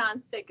super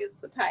nonstick is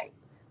the type,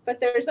 but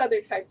there's other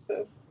types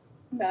of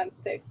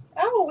nonstick.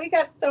 Oh, we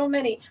got so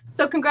many.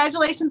 So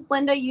congratulations,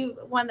 Linda. You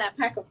won that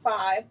pack of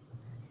 5.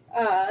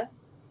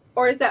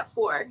 Or is that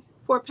 4?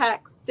 4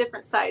 packs,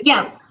 different sizes.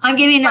 Yeah, I'm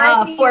giving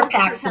 4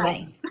 packs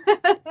away.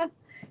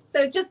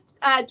 So just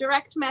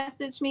direct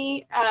message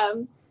me,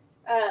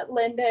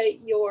 Linda,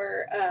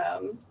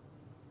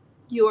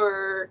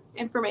 your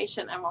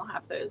information, and we'll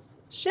have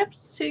those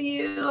shipped to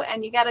you.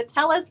 And you got to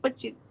tell us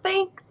what you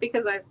think,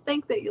 because I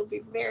think that you'll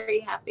be very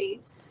happy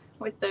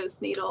with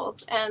those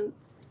needles. And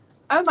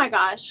oh my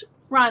gosh,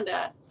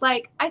 Rhonda,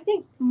 like, I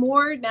think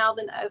more now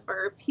than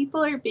ever,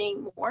 people are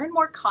being more and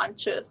more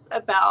conscious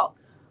about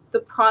the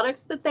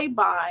products that they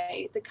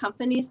buy, the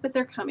companies that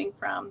they're coming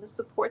from, the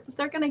support that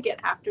they're going to get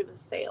after the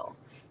sale.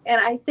 And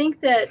I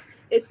think that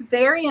it's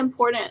very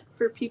important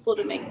for people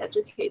to make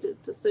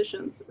educated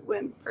decisions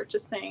when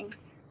purchasing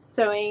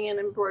sewing and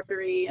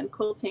embroidery and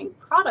quilting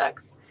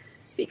products,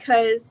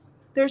 because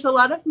there's a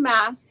lot of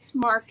mass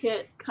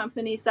market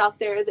companies out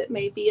there that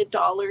may be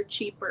 $1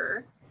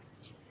 cheaper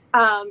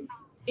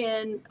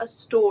in a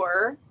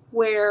store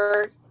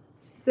where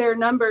their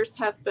numbers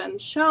have been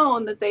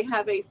shown that they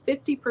have a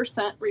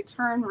 50%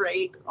 return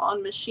rate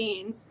on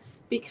machines,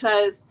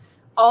 because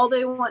all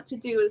they want to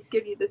do is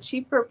give you the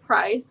cheaper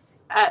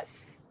price at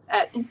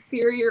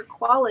inferior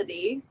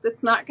quality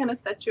that's not going to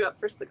set you up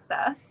for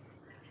success.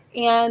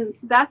 And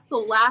that's the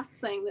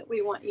last thing that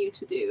we want you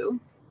to do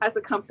as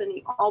a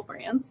company,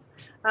 AllBrands.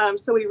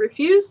 So we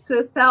refuse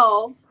to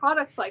sell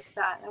products like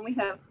that, and we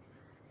have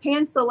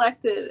hand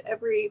selected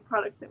every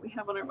product that we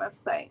have on our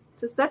website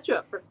to set you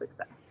up for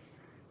success.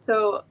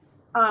 So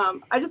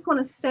I just want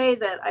to say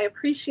that I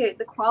appreciate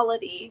the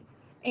quality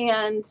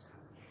and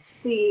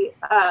the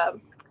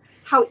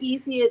how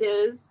easy it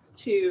is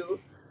to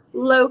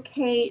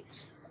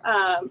locate,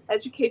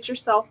 educate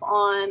yourself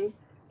on,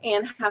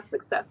 and have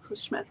success with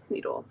SCHMETZ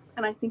needles.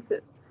 And I think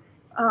that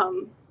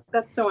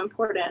that's so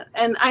important.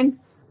 And I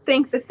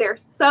think that they're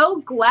so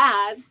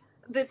glad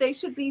that they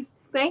should be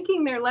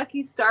thanking their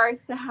lucky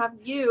stars to have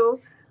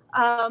you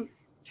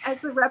as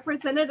the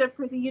representative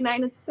for the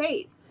United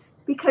States,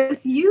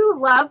 because you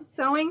love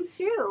sewing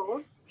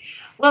too.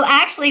 Well,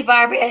 actually,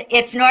 Barbara,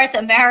 it's North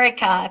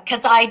America,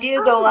 because I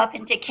do go up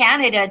into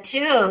Canada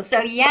too. So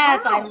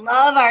yes, I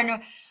love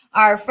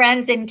our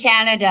friends in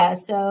Canada.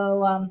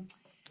 So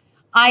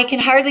I can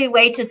hardly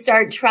wait to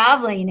start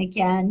traveling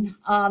again.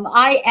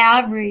 I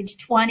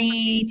average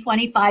 20,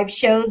 25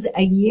 shows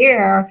a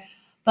year,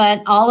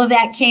 but all of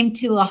that came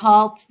to a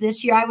halt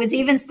this year. I was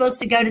even supposed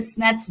to go to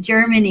SCHMETZ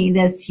Germany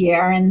this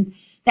year, and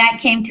that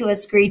came to a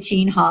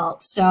screeching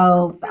halt.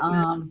 So, but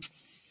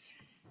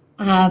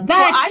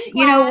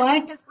you know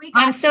what?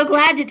 I'm so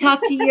glad to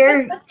talk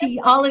to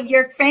all of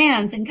your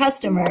fans and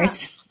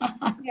customers.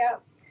 Yeah.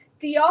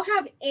 Do y'all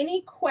have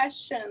any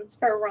questions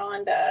for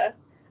Rhonda?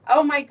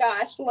 Oh my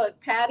gosh, look,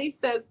 Patty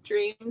says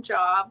dream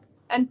job.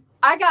 And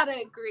I gotta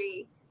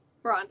agree,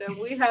 Rhonda,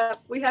 we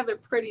have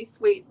it pretty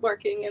sweet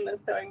working in the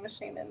sewing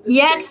machine industry.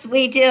 Yes,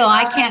 we do.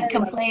 I can't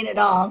complain at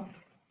all.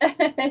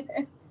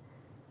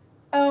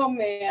 Oh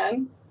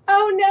man.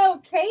 Oh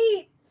no,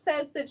 Kate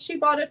says that she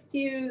bought a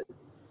few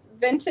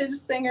vintage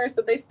singers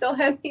that they still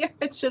have the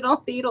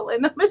original needle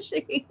in the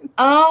machine.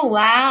 Oh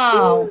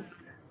wow.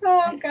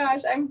 Oh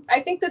gosh, I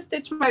think the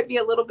stitch might be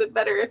a little bit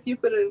better if you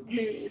put a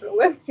new needle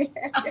in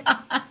here.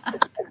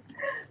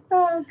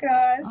 Oh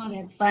gosh. Oh,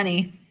 that's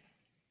funny.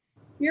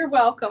 You're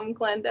welcome,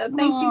 Glenda.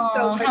 Thank you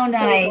so much. How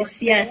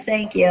nice. Yes,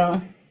 thank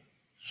you.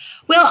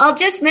 Well, I'll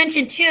just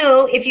mention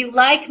too, if you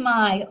like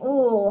my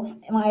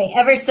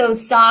ever so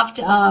soft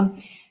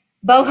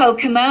boho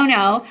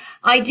kimono,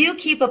 I do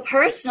keep a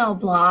personal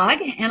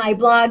blog, and I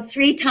blog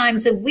 3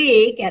 times a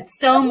week at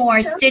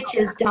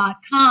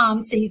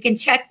sewmorestitches.com, so you can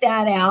check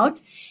that out.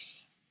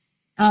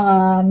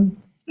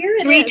 Here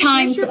it 3 is.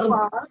 times.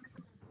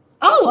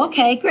 Oh,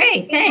 okay,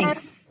 great.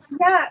 Thanks. And,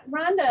 yeah,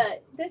 Rhonda,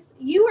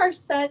 you are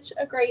such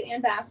a great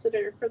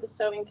ambassador for the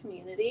sewing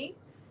community.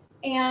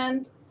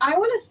 And I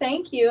want to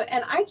thank you.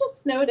 And I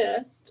just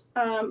noticed,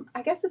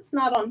 I guess it's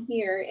not on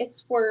here.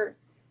 It's for,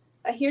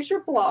 here's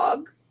your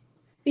blog.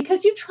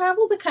 Because you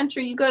travel the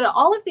country, you go to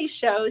all of these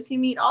shows, you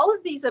meet all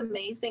of these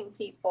amazing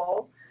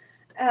people.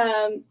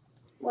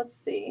 Let's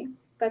see.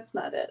 That's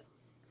not it.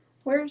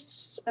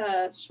 Where's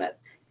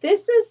SCHMETZ?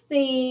 This is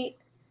the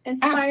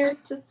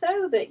Inspired to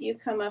Sew that you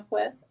come up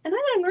with. And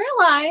I didn't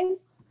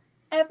realize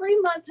every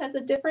month has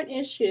a different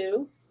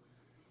issue.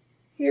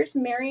 Here's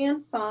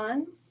Marianne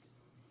Fons.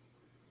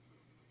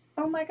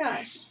 Oh my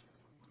gosh.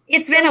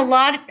 It's been a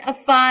lot of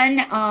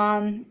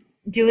fun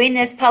doing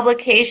this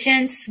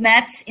publication,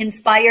 SCHMETZ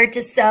Inspired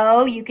to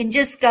Sew. You can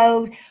just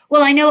go,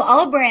 well, I know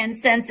AllBrands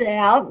sends it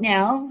out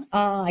now,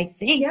 I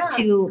think,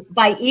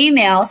 by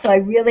email. So I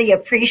really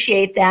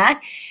appreciate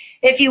that.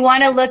 If you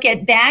want to look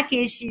at back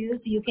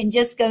issues, you can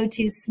just go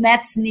to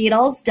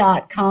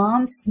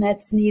schmetzneedles.com,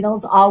 SCHMETZ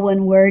Needles, all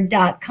one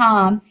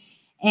word.com,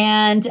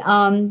 and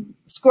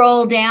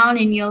scroll down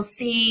and you'll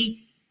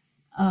see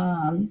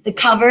the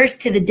covers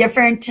to the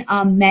different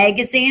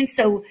magazines.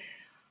 So,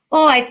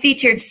 I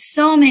featured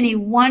so many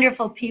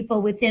wonderful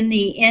people within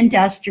the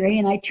industry,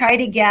 and I try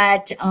to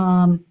get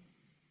a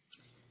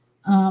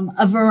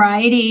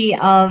variety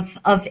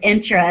of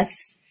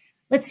interests.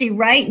 Let's see,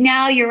 right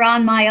now you're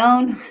on my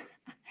own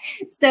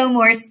Sew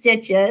More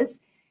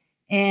Stitches.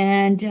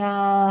 And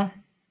let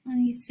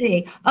me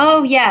see.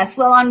 Oh, yes.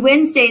 Well, on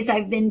Wednesdays,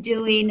 I've been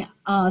doing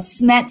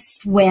SCHMETZ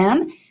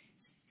Swim,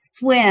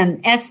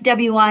 SWIM,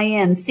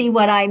 see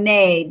what I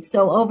made.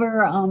 So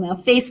over a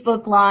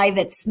Facebook Live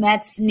at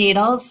SCHMETZ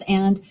Needles,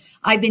 and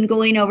I've been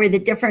going over the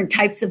different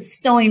types of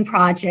sewing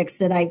projects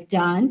that I've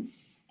done.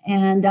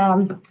 And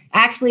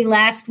actually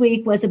last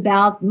week was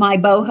about my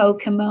boho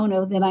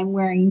kimono that I'm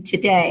wearing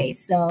today.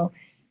 So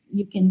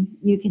you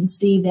can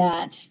see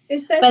that.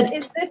 Is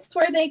this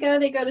where they go?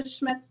 They go to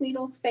SCHMETZ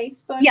Needles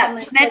Facebook? Yeah,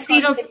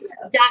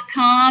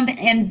 schmetzneedles.com.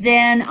 And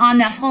then on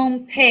the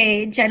home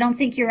page, I don't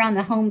think you're on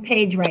the home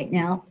page right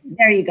now.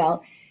 There you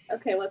go.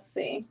 Okay, let's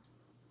see.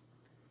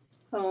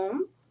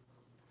 Home.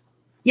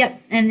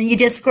 Yep, and then you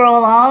just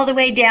scroll all the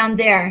way down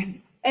there.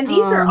 And these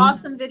are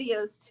awesome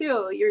videos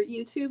too. Your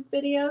YouTube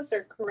videos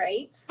are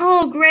great.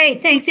 Oh,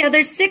 great. Thanks. Yeah,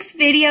 there's 6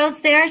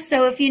 videos there.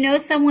 So if you know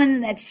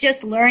someone that's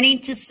just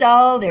learning to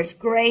sew, there's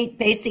great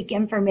basic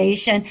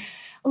information.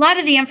 A lot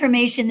of the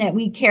information that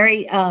we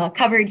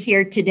covered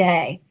here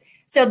today.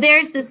 So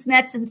there's the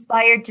SCHMETZ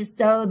Inspired to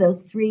Sew,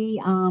 those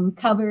 3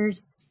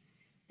 covers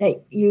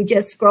that you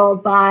just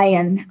scrolled by.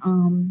 And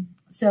I'm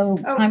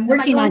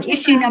working on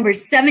issue number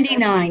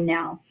 79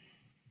 now.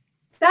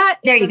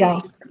 There you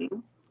go.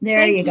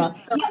 There you go.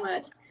 So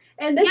much.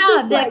 And this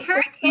is the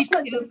current issue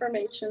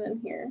information in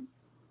here.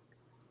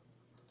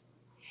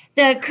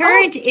 The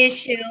current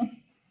issue.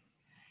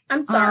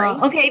 I'm sorry.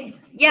 Okay.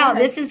 Yeah,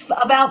 this is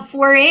about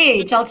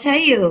 4-H. I'll tell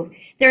you,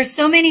 there's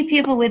so many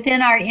people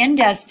within our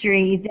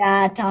industry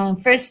that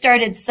first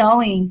started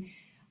sewing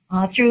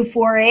through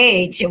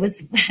 4-H.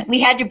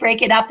 We had to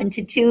break it up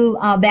into 2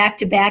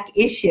 back-to-back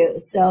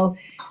issues. So,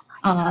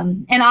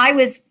 and I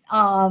was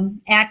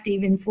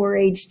active in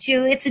 4-H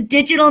too. It's a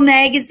digital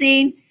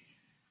magazine.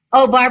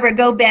 Oh, Barbara,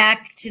 go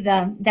back to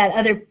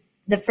the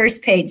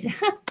first page.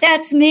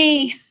 That's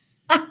me.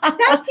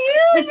 That's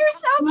you. You're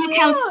so Look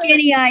cute. how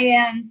skinny I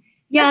am.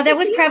 Yeah, that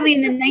was probably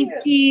in the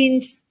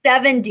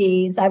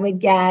 1970s, I would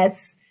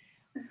guess.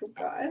 Oh,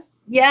 God.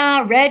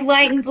 Yeah, red,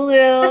 white, and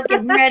blue,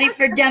 getting ready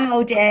for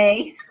demo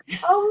day.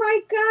 Oh my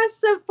gosh!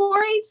 So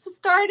 4-H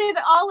started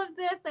all of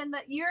this, and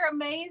that you're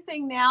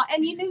amazing now.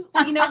 And you know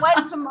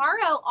what?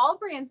 Tomorrow,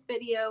 AllBrands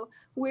video,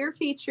 we're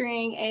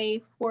featuring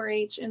a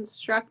 4-H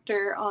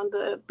instructor on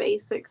the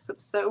basics of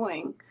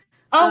sewing.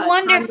 Oh,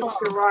 wonderful!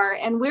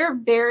 And we're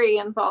very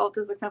involved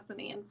as a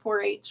company in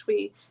 4-H.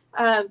 We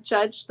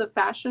judge the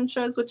fashion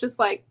shows, which is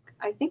I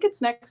think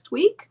it's next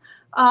week.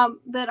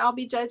 That I'll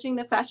be judging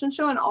the fashion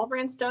show, and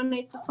AllBrands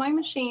donates a sewing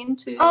machine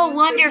to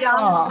the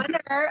young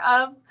winner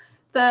of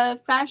the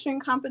fashion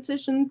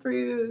competition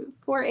through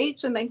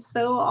 4-H, and they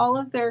sew all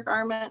of their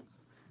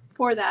garments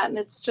for that, and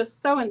it's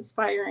just so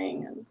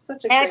inspiring and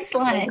such a great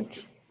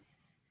excellent.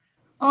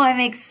 Oh, I'm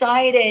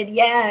excited.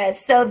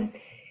 Yes. So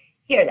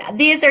here,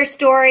 these are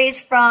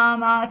stories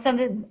from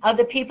some of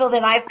the people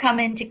that I've come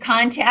into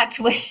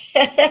contact with.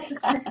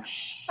 And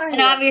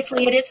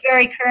obviously it is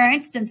very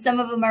current since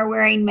some of them are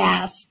wearing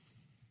masks.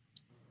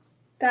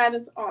 That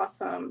is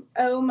awesome.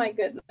 Oh my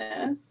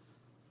goodness.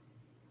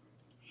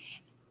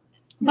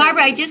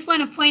 Barbara, I just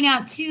want to point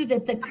out too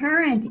that the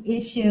current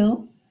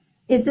issue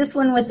is this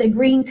one with the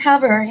green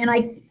cover, and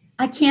I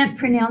can't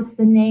pronounce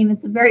the name.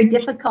 It's a very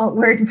difficult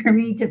word for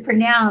me to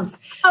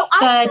pronounce. Oh,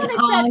 I thought it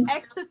said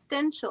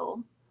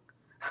existential.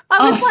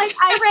 I was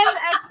I read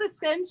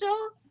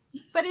existential,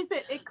 but is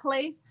it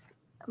eclase?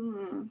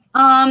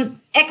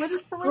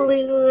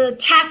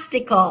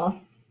 Tastical.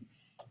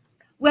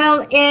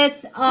 Well,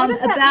 it's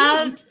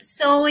about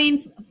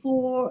sewing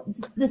for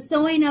the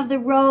sewing of the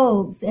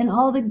robes and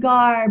all the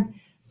garb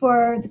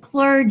for the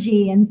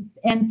clergy and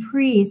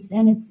priests,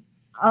 and it's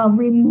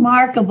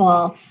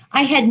remarkable.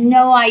 I had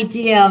no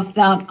idea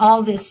about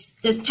all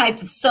this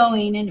type of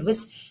sewing, and it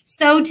was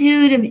so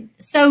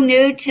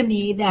new to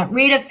me that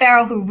Rita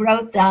Farrell, who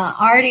wrote the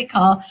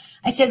article,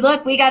 I said,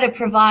 look, we got to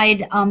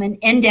provide an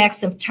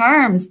index of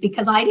terms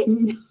because I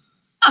didn't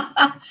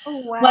know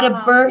what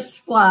a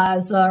burst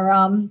was, or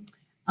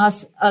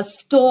a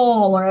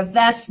stole, or a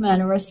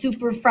vestment, or a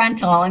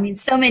superfrontal. I mean,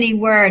 so many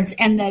words,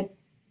 and the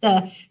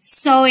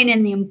sewing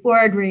and the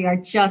embroidery are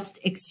just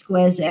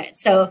exquisite.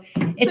 So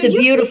it's a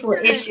beautiful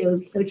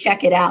issue. So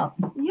check it out.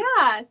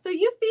 Yeah. So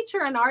you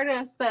feature an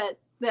artist that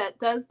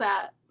does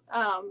that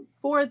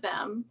for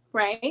them,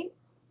 right?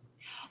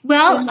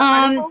 Well,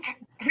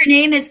 her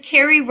name is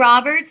Carrie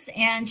Roberts,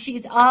 and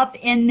she's up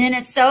in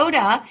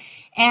Minnesota.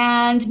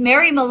 And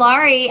Mary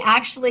Malari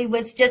actually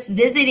was just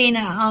visiting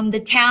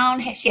the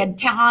town. She had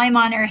time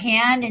on her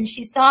hand, and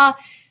she saw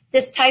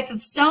this type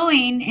of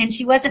sewing, and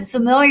she wasn't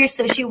familiar,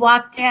 so she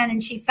walked in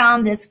and she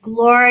found this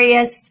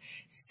glorious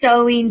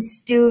sewing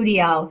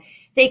studio.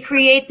 They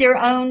create their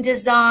own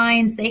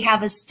designs. They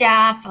have a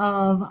staff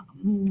of,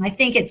 I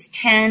think it's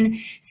 10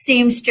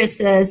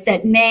 seamstresses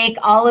that make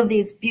all of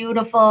these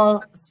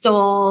beautiful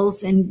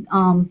stoles and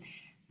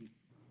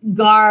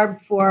garb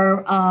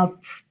for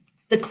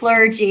the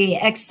clergy,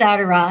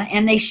 etc.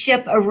 And they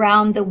ship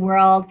around the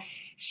world.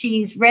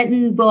 She's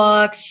written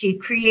books. She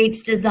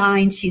creates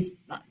designs. She's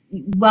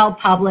well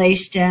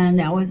published,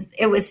 and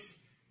it was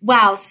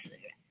wow,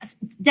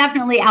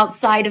 definitely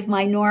outside of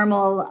my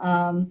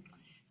normal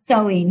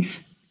sewing.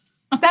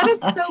 That is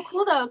so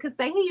cool though, because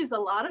they use a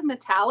lot of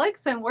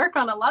metallics and work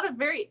on a lot of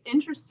very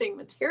interesting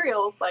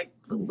materials like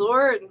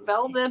velour and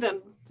velvet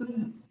and just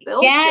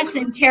silk. Yes,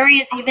 and Carrie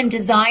has even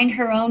designed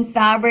her own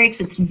fabrics.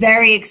 It's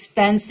very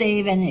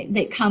expensive, and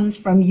it comes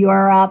from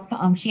Europe.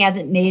 She has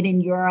it made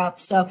in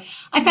Europe, so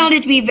I found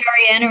it to be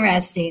very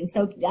interesting.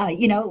 So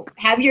you know,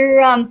 have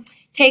your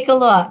take a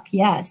look.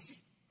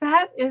 Yes.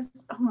 That is,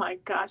 oh my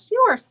gosh, you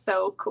are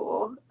so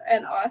cool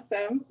and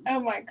awesome.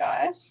 Oh my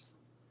gosh.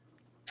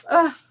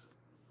 Ugh.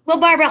 Well,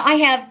 Barbara, I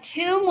have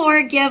 2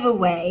 more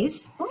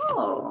giveaways.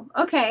 Oh,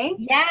 okay.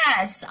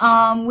 Yes.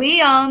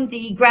 We own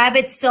the Grab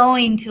It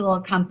Sewing Tool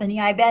Company.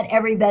 I bet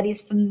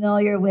everybody's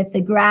familiar with the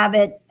Grab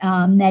It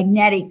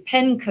magnetic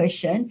pin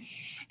cushion.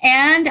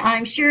 And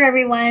I'm sure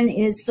everyone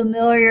is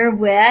familiar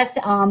with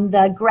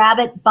the Grab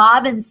It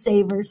Bobbin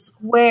Saver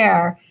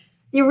Square.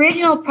 The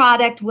original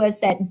product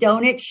was that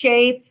donut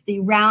shape, the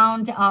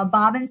round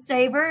bobbin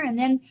saver. And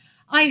then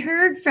I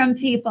heard from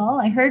people,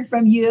 I heard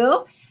from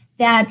you,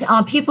 that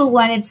people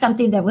wanted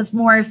something that was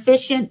more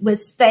efficient with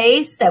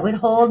space, that would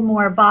hold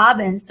more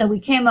bobbins. So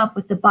we came up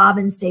with the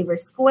Bobbin Saver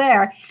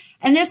Square.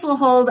 And this will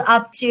hold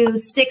up to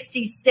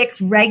 66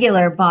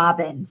 regular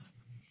bobbins.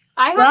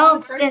 I have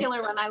the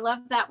circular one. I love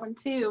that one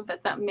too.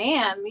 But that,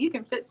 man, you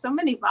can fit so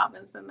many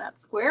bobbins in that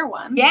square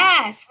one.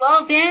 Yes.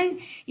 Well,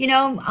 then, you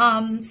know,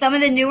 some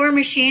of the newer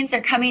machines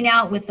are coming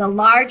out with the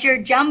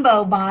larger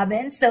jumbo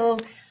bobbins. So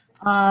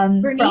for all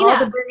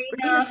the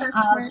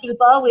Bernina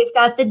people, we've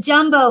got the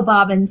jumbo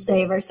bobbin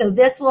saver. So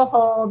this will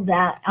hold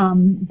that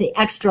the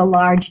extra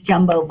large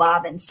jumbo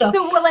bobbin. So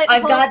will it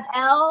hold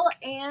L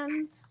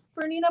and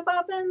Bernina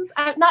bobbins?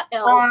 Not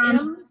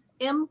L,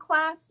 M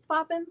class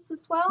bobbins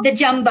as well? The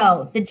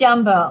jumbo.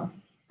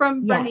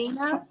 From Bernina?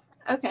 Yes.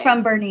 Okay.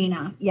 From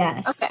Bernina,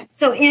 yes. Okay.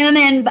 So M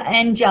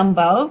and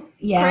jumbo,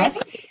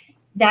 yes. Great.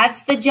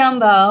 That's the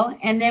jumbo.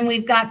 And then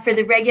we've got for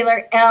the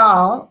regular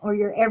L, or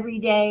your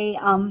everyday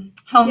home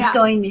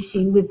sewing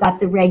machine, we've got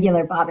the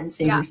regular bobbin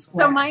saver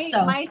square.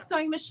 So my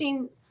sewing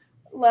machine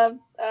loves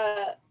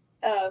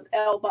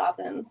L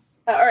bobbins.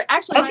 Or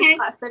actually mine's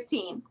class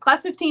 15.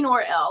 Class 15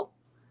 or L.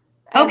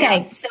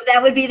 Okay, so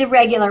that would be the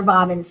regular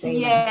bobbin saver.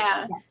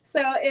 Yeah.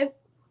 So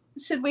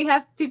should we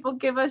have people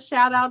give a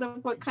shout out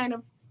of what kind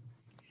of?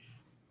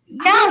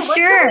 Yeah,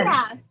 sure.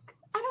 I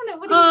don't know.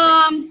 What do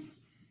you think?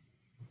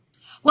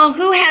 Well,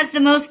 who has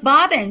the most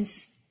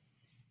bobbins?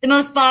 The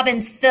most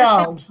bobbins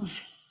filled.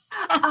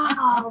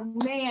 Oh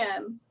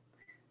man!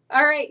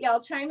 All right,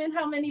 y'all, chime in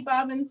how many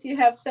bobbins you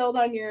have filled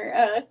on your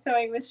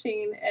sewing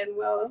machine, and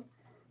we'll.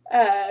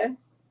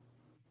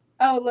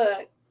 Oh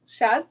look,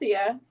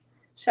 Shazia.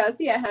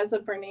 Shazia has a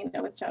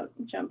Bernina with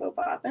jumbo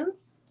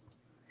bobbins.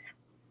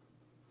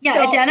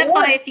 Yeah,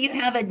 identify if you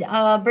have a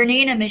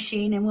Bernina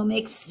machine, and we'll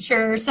make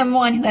sure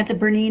someone who has a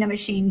Bernina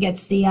machine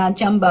gets the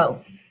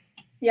jumbo.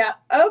 Yeah.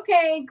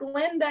 Okay,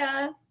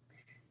 Glenda.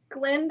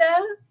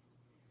 Glenda,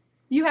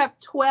 you have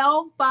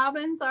 12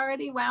 bobbins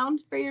already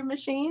wound for your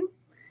machine,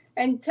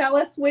 and tell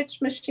us which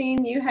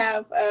machine you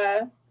have.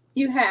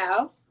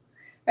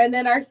 And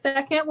then our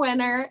second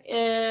winner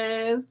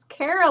is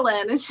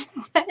Carolyn, and she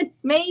said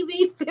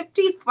maybe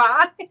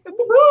 55.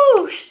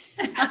 Woo!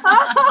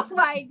 Oh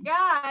my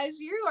gosh,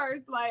 you are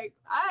like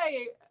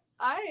I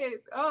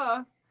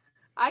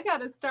got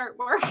to start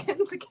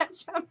working to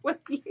catch up with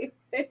you.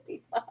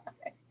 55.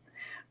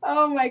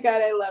 Oh my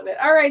God, I love it.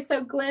 All right,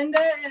 so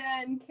Glenda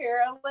and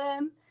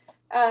Carolyn,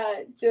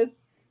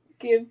 just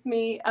give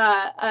me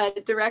a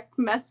direct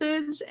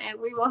message, and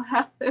we will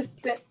have those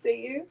sent to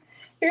you.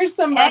 Here's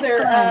some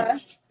other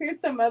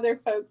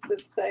folks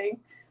that say,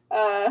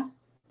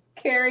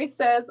 Carrie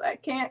says, I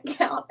can't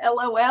count,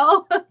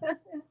 LOL.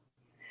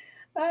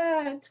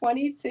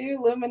 22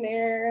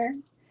 Luminaire.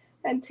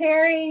 And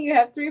Terry, you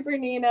have 3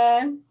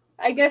 Bernina.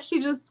 I guess she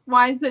just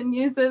winds it and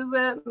uses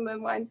it and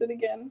then winds it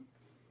again.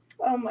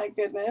 Oh my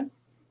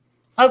goodness.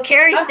 Oh,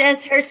 Carrie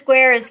says her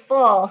square is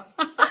full.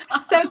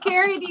 So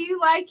Carrie, do you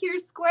like your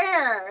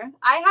square?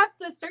 I have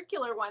the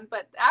circular one,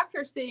 but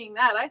after seeing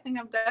that, I think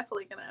I'm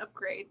definitely going to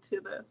upgrade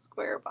to the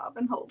square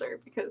bobbin holder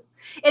because,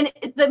 and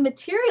the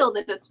material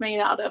that it's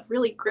made out of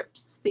really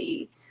grips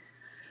the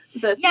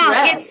thread.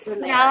 It's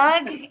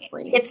snug.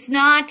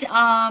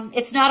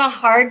 It's not a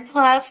hard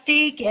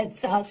plastic.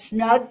 It's a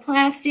snug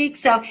plastic.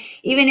 So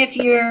even if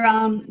your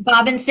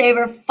bobbin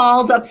saver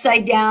falls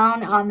upside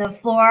down on the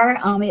floor,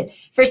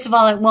 first of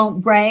all, it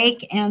won't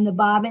break, and the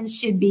bobbins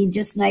should be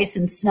just nice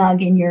and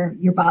snug in your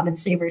bobbin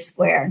saver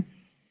square.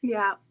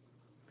 Yeah.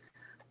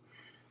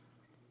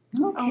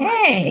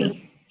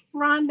 Okay.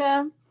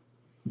 Rhonda,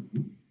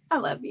 I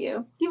love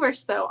you. You are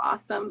so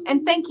awesome.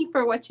 And thank you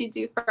for what you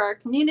do for our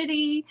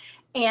community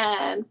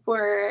and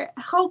for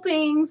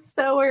helping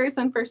sewers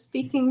and for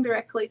speaking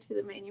directly to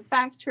the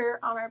manufacturer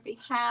on our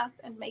behalf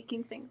and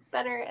making things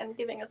better and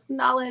giving us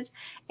knowledge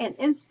and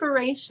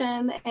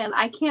inspiration. And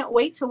I can't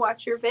wait to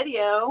watch your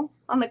video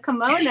on the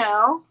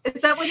kimono.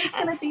 Is that what it's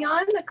going to be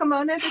on, the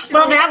kimono?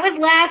 That was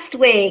last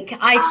week.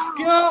 I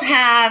still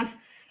have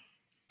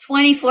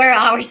 24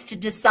 hours to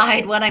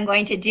decide what I'm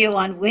going to do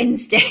on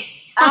Wednesday.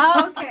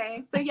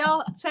 Okay. So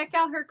y'all check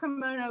out her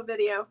kimono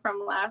video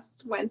from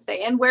last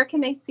Wednesday. And where can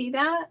they see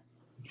that?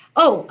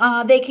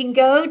 They can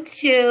go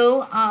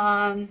to,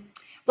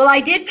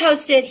 I did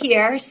post it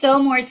here,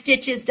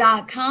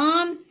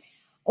 sewmorestitches.com,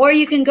 or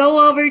you can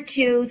go over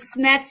to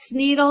SCHMETZ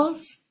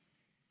Needles.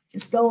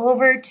 Just go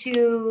over to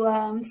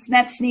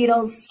SCHMETZ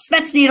Needles,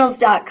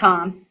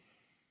 SCHMETZneedles.com.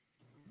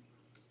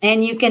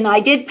 And I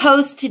did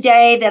post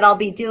today that I'll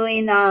be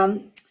doing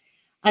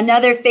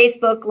another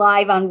Facebook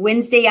Live on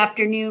Wednesday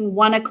afternoon,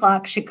 1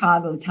 o'clock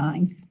Chicago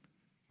time.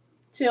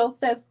 Jill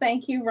says,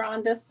 thank you,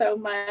 Rhonda, so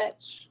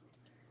much.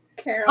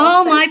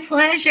 Carol my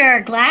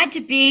pleasure. Glad to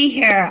be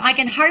here. I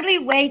can hardly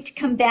wait to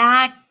come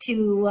back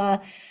to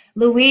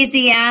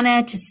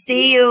Louisiana to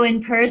see you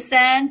in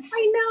person.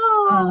 I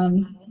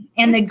know.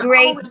 And the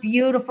great,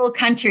 beautiful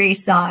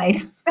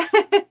countryside.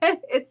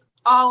 It's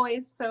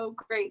always so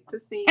great to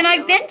see you. And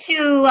I've been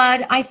to,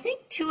 I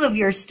think, 2 of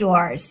your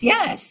stores.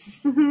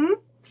 Yes. Mm-hmm.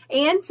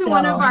 And to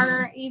one of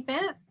our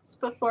events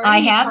before. I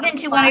have been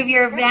to one of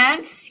your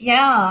events.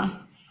 Yeah.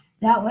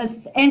 That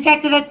was, in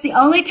fact, that's the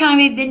only time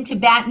I've been to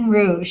Baton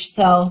Rouge.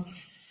 So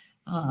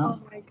oh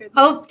my goodness.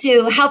 Hope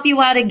to help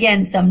you out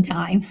again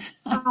sometime.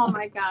 Oh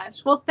my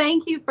gosh. Well,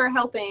 thank you for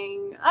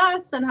helping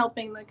us and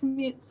helping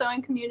the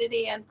sewing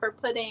community and for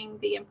putting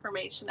the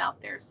information out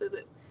there so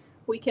that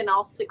we can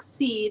all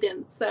succeed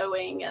in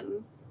sewing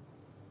and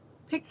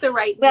pick the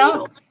right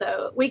needle.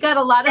 So we got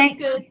a lot of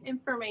good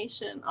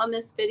information on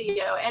this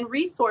video and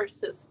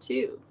resources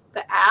too.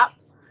 The app,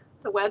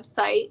 the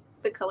website,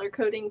 the color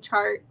coding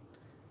chart.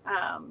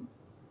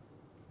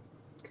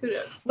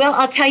 Kudos. Well,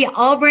 I'll tell you,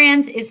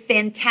 AllBrands is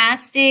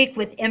fantastic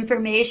with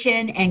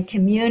information and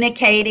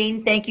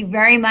communicating. Thank you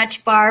very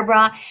much,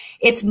 Barbara.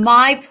 It's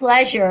my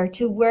pleasure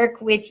to work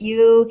with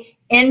you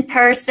in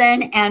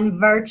person and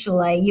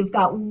virtually. You've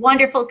got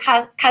wonderful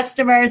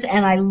customers,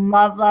 and I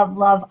love, love,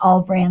 love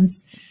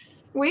AllBrands.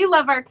 We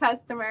love our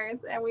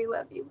customers, and we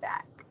love you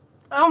back.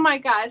 Oh my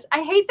gosh.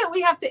 I hate that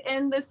we have to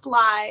end this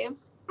live.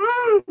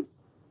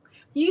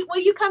 Will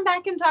you come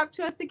back and talk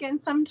to us again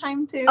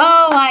sometime too?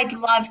 Oh, I'd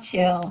love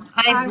to.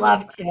 I'd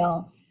love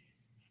to.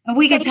 And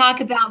we could talk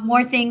about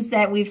more things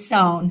that we've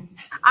sewn.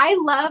 I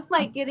love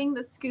like getting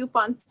the scoop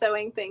on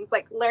sewing things,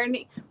 like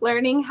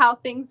learning how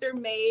things are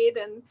made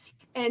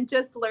and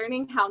just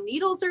learning how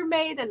needles are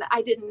made. And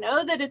I didn't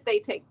know that if they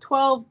take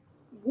 12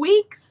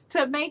 weeks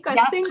to make a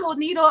single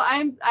needle,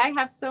 I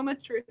have so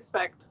much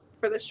respect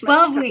for the SCHMETZ.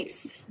 12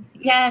 weeks.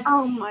 Yes.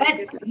 Oh my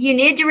goodness. You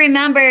need to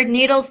remember,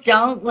 needles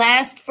don't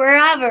last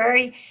forever.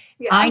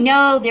 Yeah. I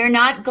know they're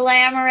not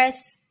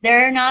glamorous.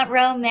 They're not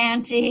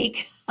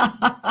romantic.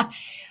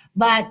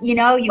 But, you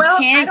know, you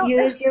can't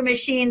use your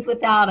machines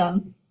without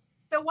them.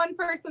 The one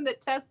person that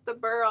tests the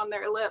burr on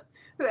their lip,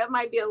 that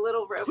might be a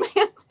little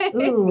romantic.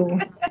 Ooh.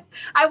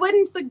 I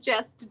wouldn't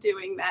suggest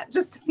doing that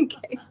just in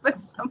case, but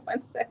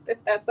someone said that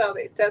that's how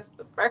they test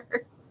the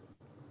burrs.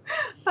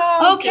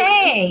 Oh,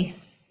 okay.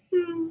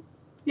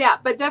 Yeah,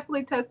 but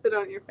definitely test it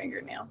on your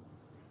fingernail.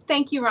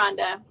 Thank you,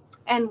 Rhonda.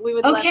 And we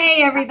would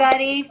Okay,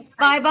 everybody.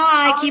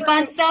 Bye-bye. Keep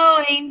on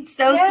sewing.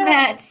 Sew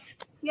SCHMETZ.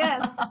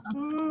 Yes.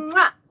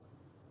 Mwah.